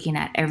 Like they're looking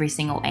at every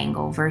single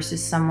angle,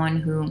 versus someone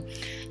who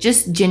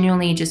just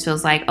genuinely just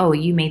feels like, oh,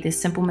 you made this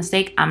simple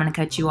mistake, I'm gonna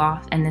cut you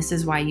off. And this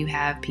is why you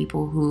have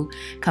people who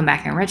come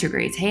back in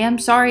retrogrades. Hey, I'm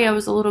sorry, I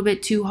was a little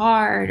bit too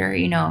hard, or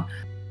you know.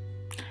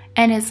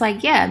 And it's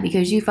like, yeah,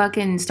 because you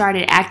fucking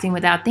started acting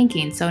without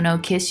thinking. So no,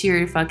 kiss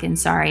your fucking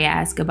sorry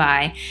ass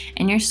goodbye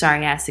and your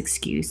sorry ass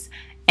excuse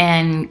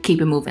and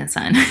keep it moving,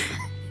 son.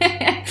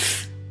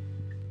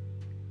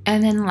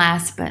 And then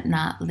last but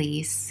not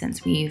least,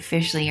 since we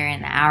officially are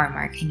in the hour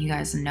mark, and you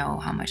guys know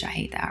how much I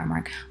hate the hour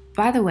mark.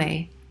 By the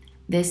way,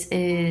 this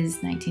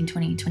is 19,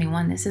 20,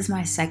 21. This is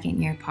my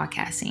second year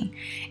podcasting.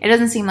 It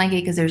doesn't seem like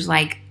it because there's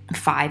like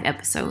 5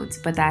 episodes,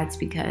 but that's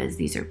because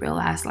these are real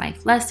ass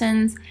life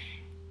lessons.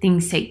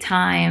 Things take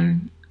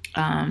time.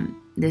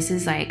 This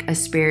is like a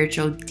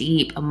spiritual,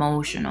 deep,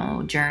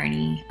 emotional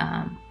journey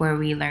where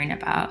we learn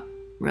about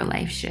real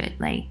life shit.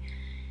 Like,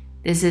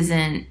 this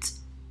isn't,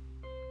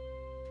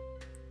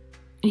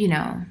 you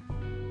know,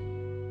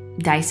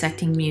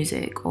 dissecting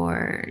music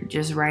or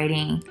just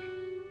writing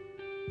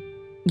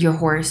your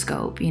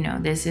horoscope. You know,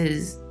 this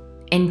is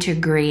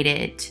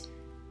integrated,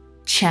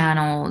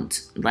 channeled,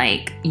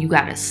 like you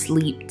gotta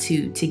sleep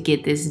to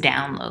get this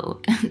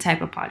download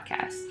type of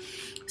podcast.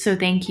 So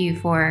thank you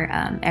for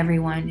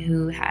everyone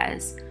who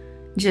has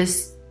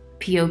just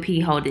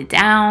POP hold it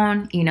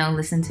down, you know,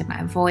 listen to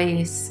my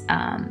voice,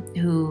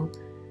 who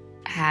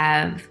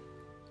have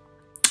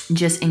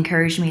just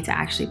encouraged me to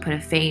actually put a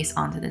face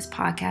onto this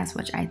podcast,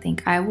 which I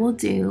think I will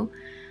do.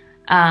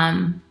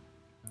 And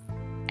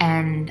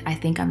I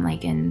think I'm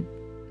like in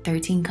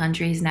 13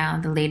 countries now,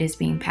 the latest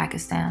being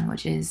Pakistan,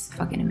 which is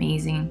fucking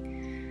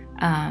amazing.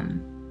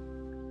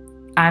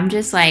 I'm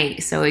just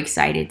like so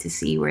excited to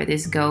see where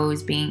this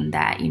goes, being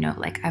that, you know,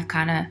 like I've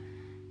kind of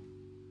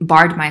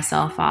barred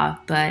myself off,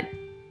 but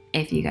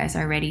if you guys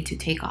are ready to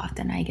take off,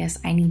 then I guess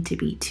I need to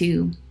be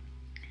too.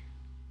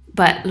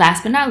 But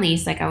last but not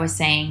least, like I was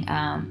saying,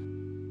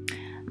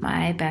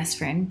 my best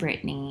friend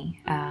Brittany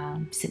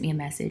sent me a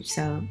message.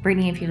 So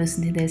Brittany, if you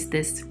listen to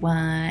this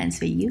one's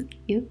for you.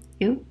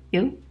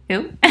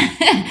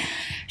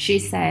 She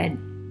said,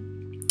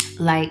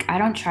 like, I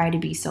don't try to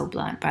be so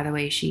blunt. By the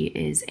way, she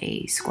is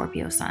a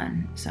Scorpio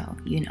sun, so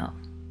you know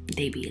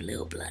they be a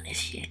little blunt as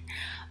shit.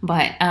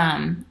 But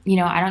you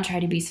know, I don't try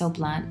to be so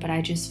blunt, but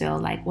I just feel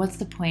like, what's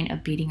the point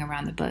of beating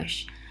around the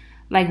bush?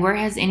 Like, where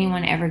has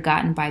anyone ever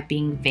gotten by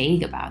being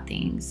vague about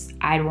things?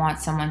 I'd want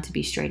someone to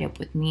be straight up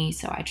with me,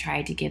 so I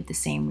try to give the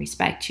same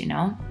respect, you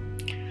know?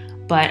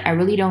 But I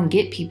really don't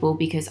get people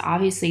because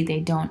obviously they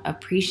don't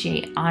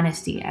appreciate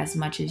honesty as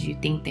much as you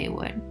think they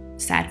would.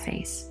 Sad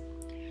face.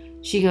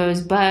 She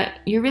goes, but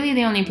you're really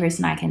the only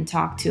person I can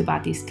talk to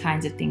about these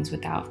kinds of things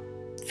without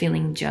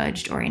feeling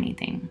judged or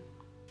anything.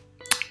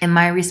 And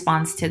my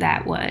response to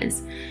that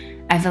was,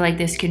 I feel like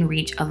this can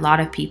reach a lot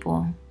of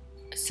people.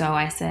 So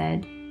I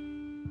said,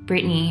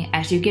 Brittany,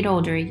 as you get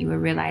older, you will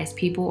realize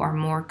people are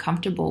more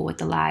comfortable with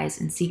the lies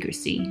and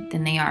secrecy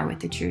than they are with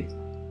the truth.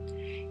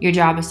 Your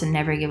job is to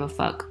never give a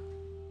fuck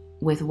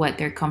with what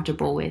they're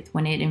comfortable with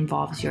when it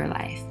involves your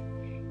life.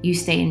 You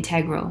stay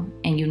integral,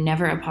 and you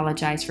never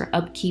apologize for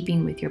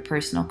upkeeping with your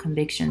personal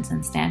convictions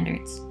and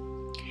standards.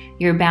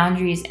 Your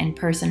boundaries and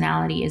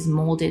personality is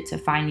molded to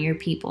find your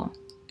people,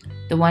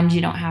 the ones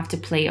you don't have to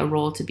play a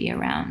role to be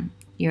around.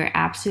 You're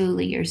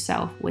absolutely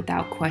yourself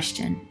without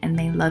question, and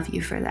they love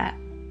you for that.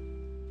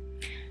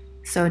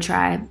 So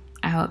tribe,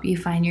 I hope you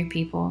find your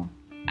people.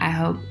 I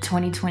hope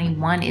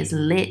 2021 is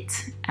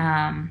lit.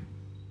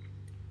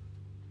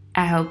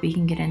 I hope we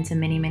can get into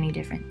many, many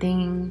different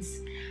things.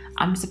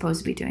 I'm supposed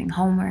to be doing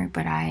homework,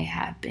 but I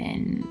have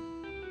been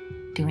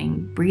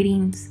doing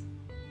readings,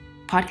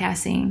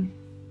 podcasting,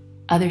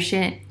 other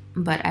shit,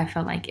 but I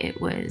felt like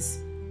it was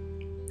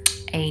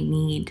a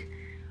need.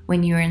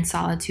 When you're in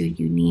solitude,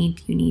 you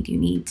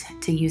need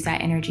to use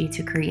that energy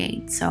to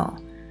create. So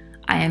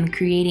I am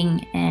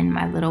creating in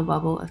my little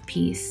bubble of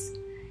peace.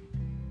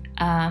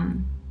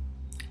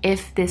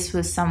 If this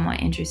was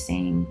somewhat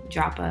interesting,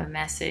 drop a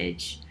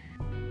message.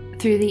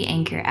 Through the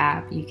Anchor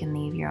app, you can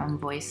leave your own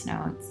voice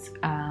notes.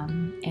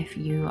 If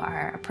you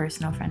are a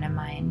personal friend of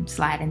mine,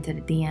 slide into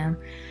the DM.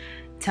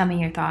 Tell me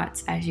your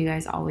thoughts, as you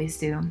guys always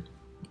do.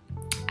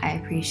 I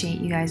appreciate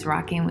you guys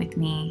rocking with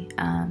me,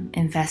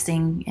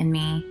 investing in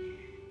me,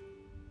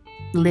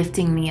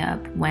 lifting me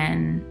up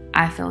when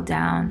I feel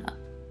down.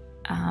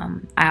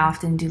 I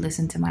often do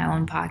listen to my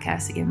own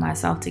podcast to get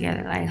myself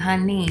together. Like,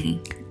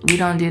 honey, we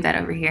don't do that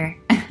over here.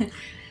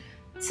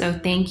 So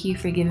thank you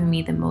for giving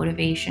me the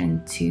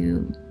motivation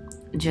to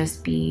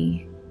just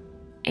be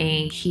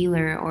a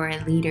healer or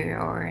a leader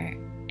or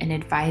an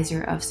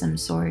advisor of some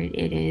sort.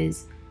 It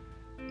is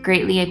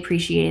greatly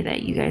appreciated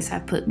that you guys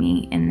have put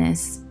me in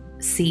this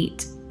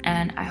seat,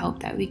 and I hope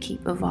that we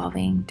keep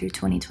evolving through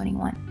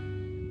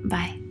 2021.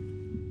 Bye.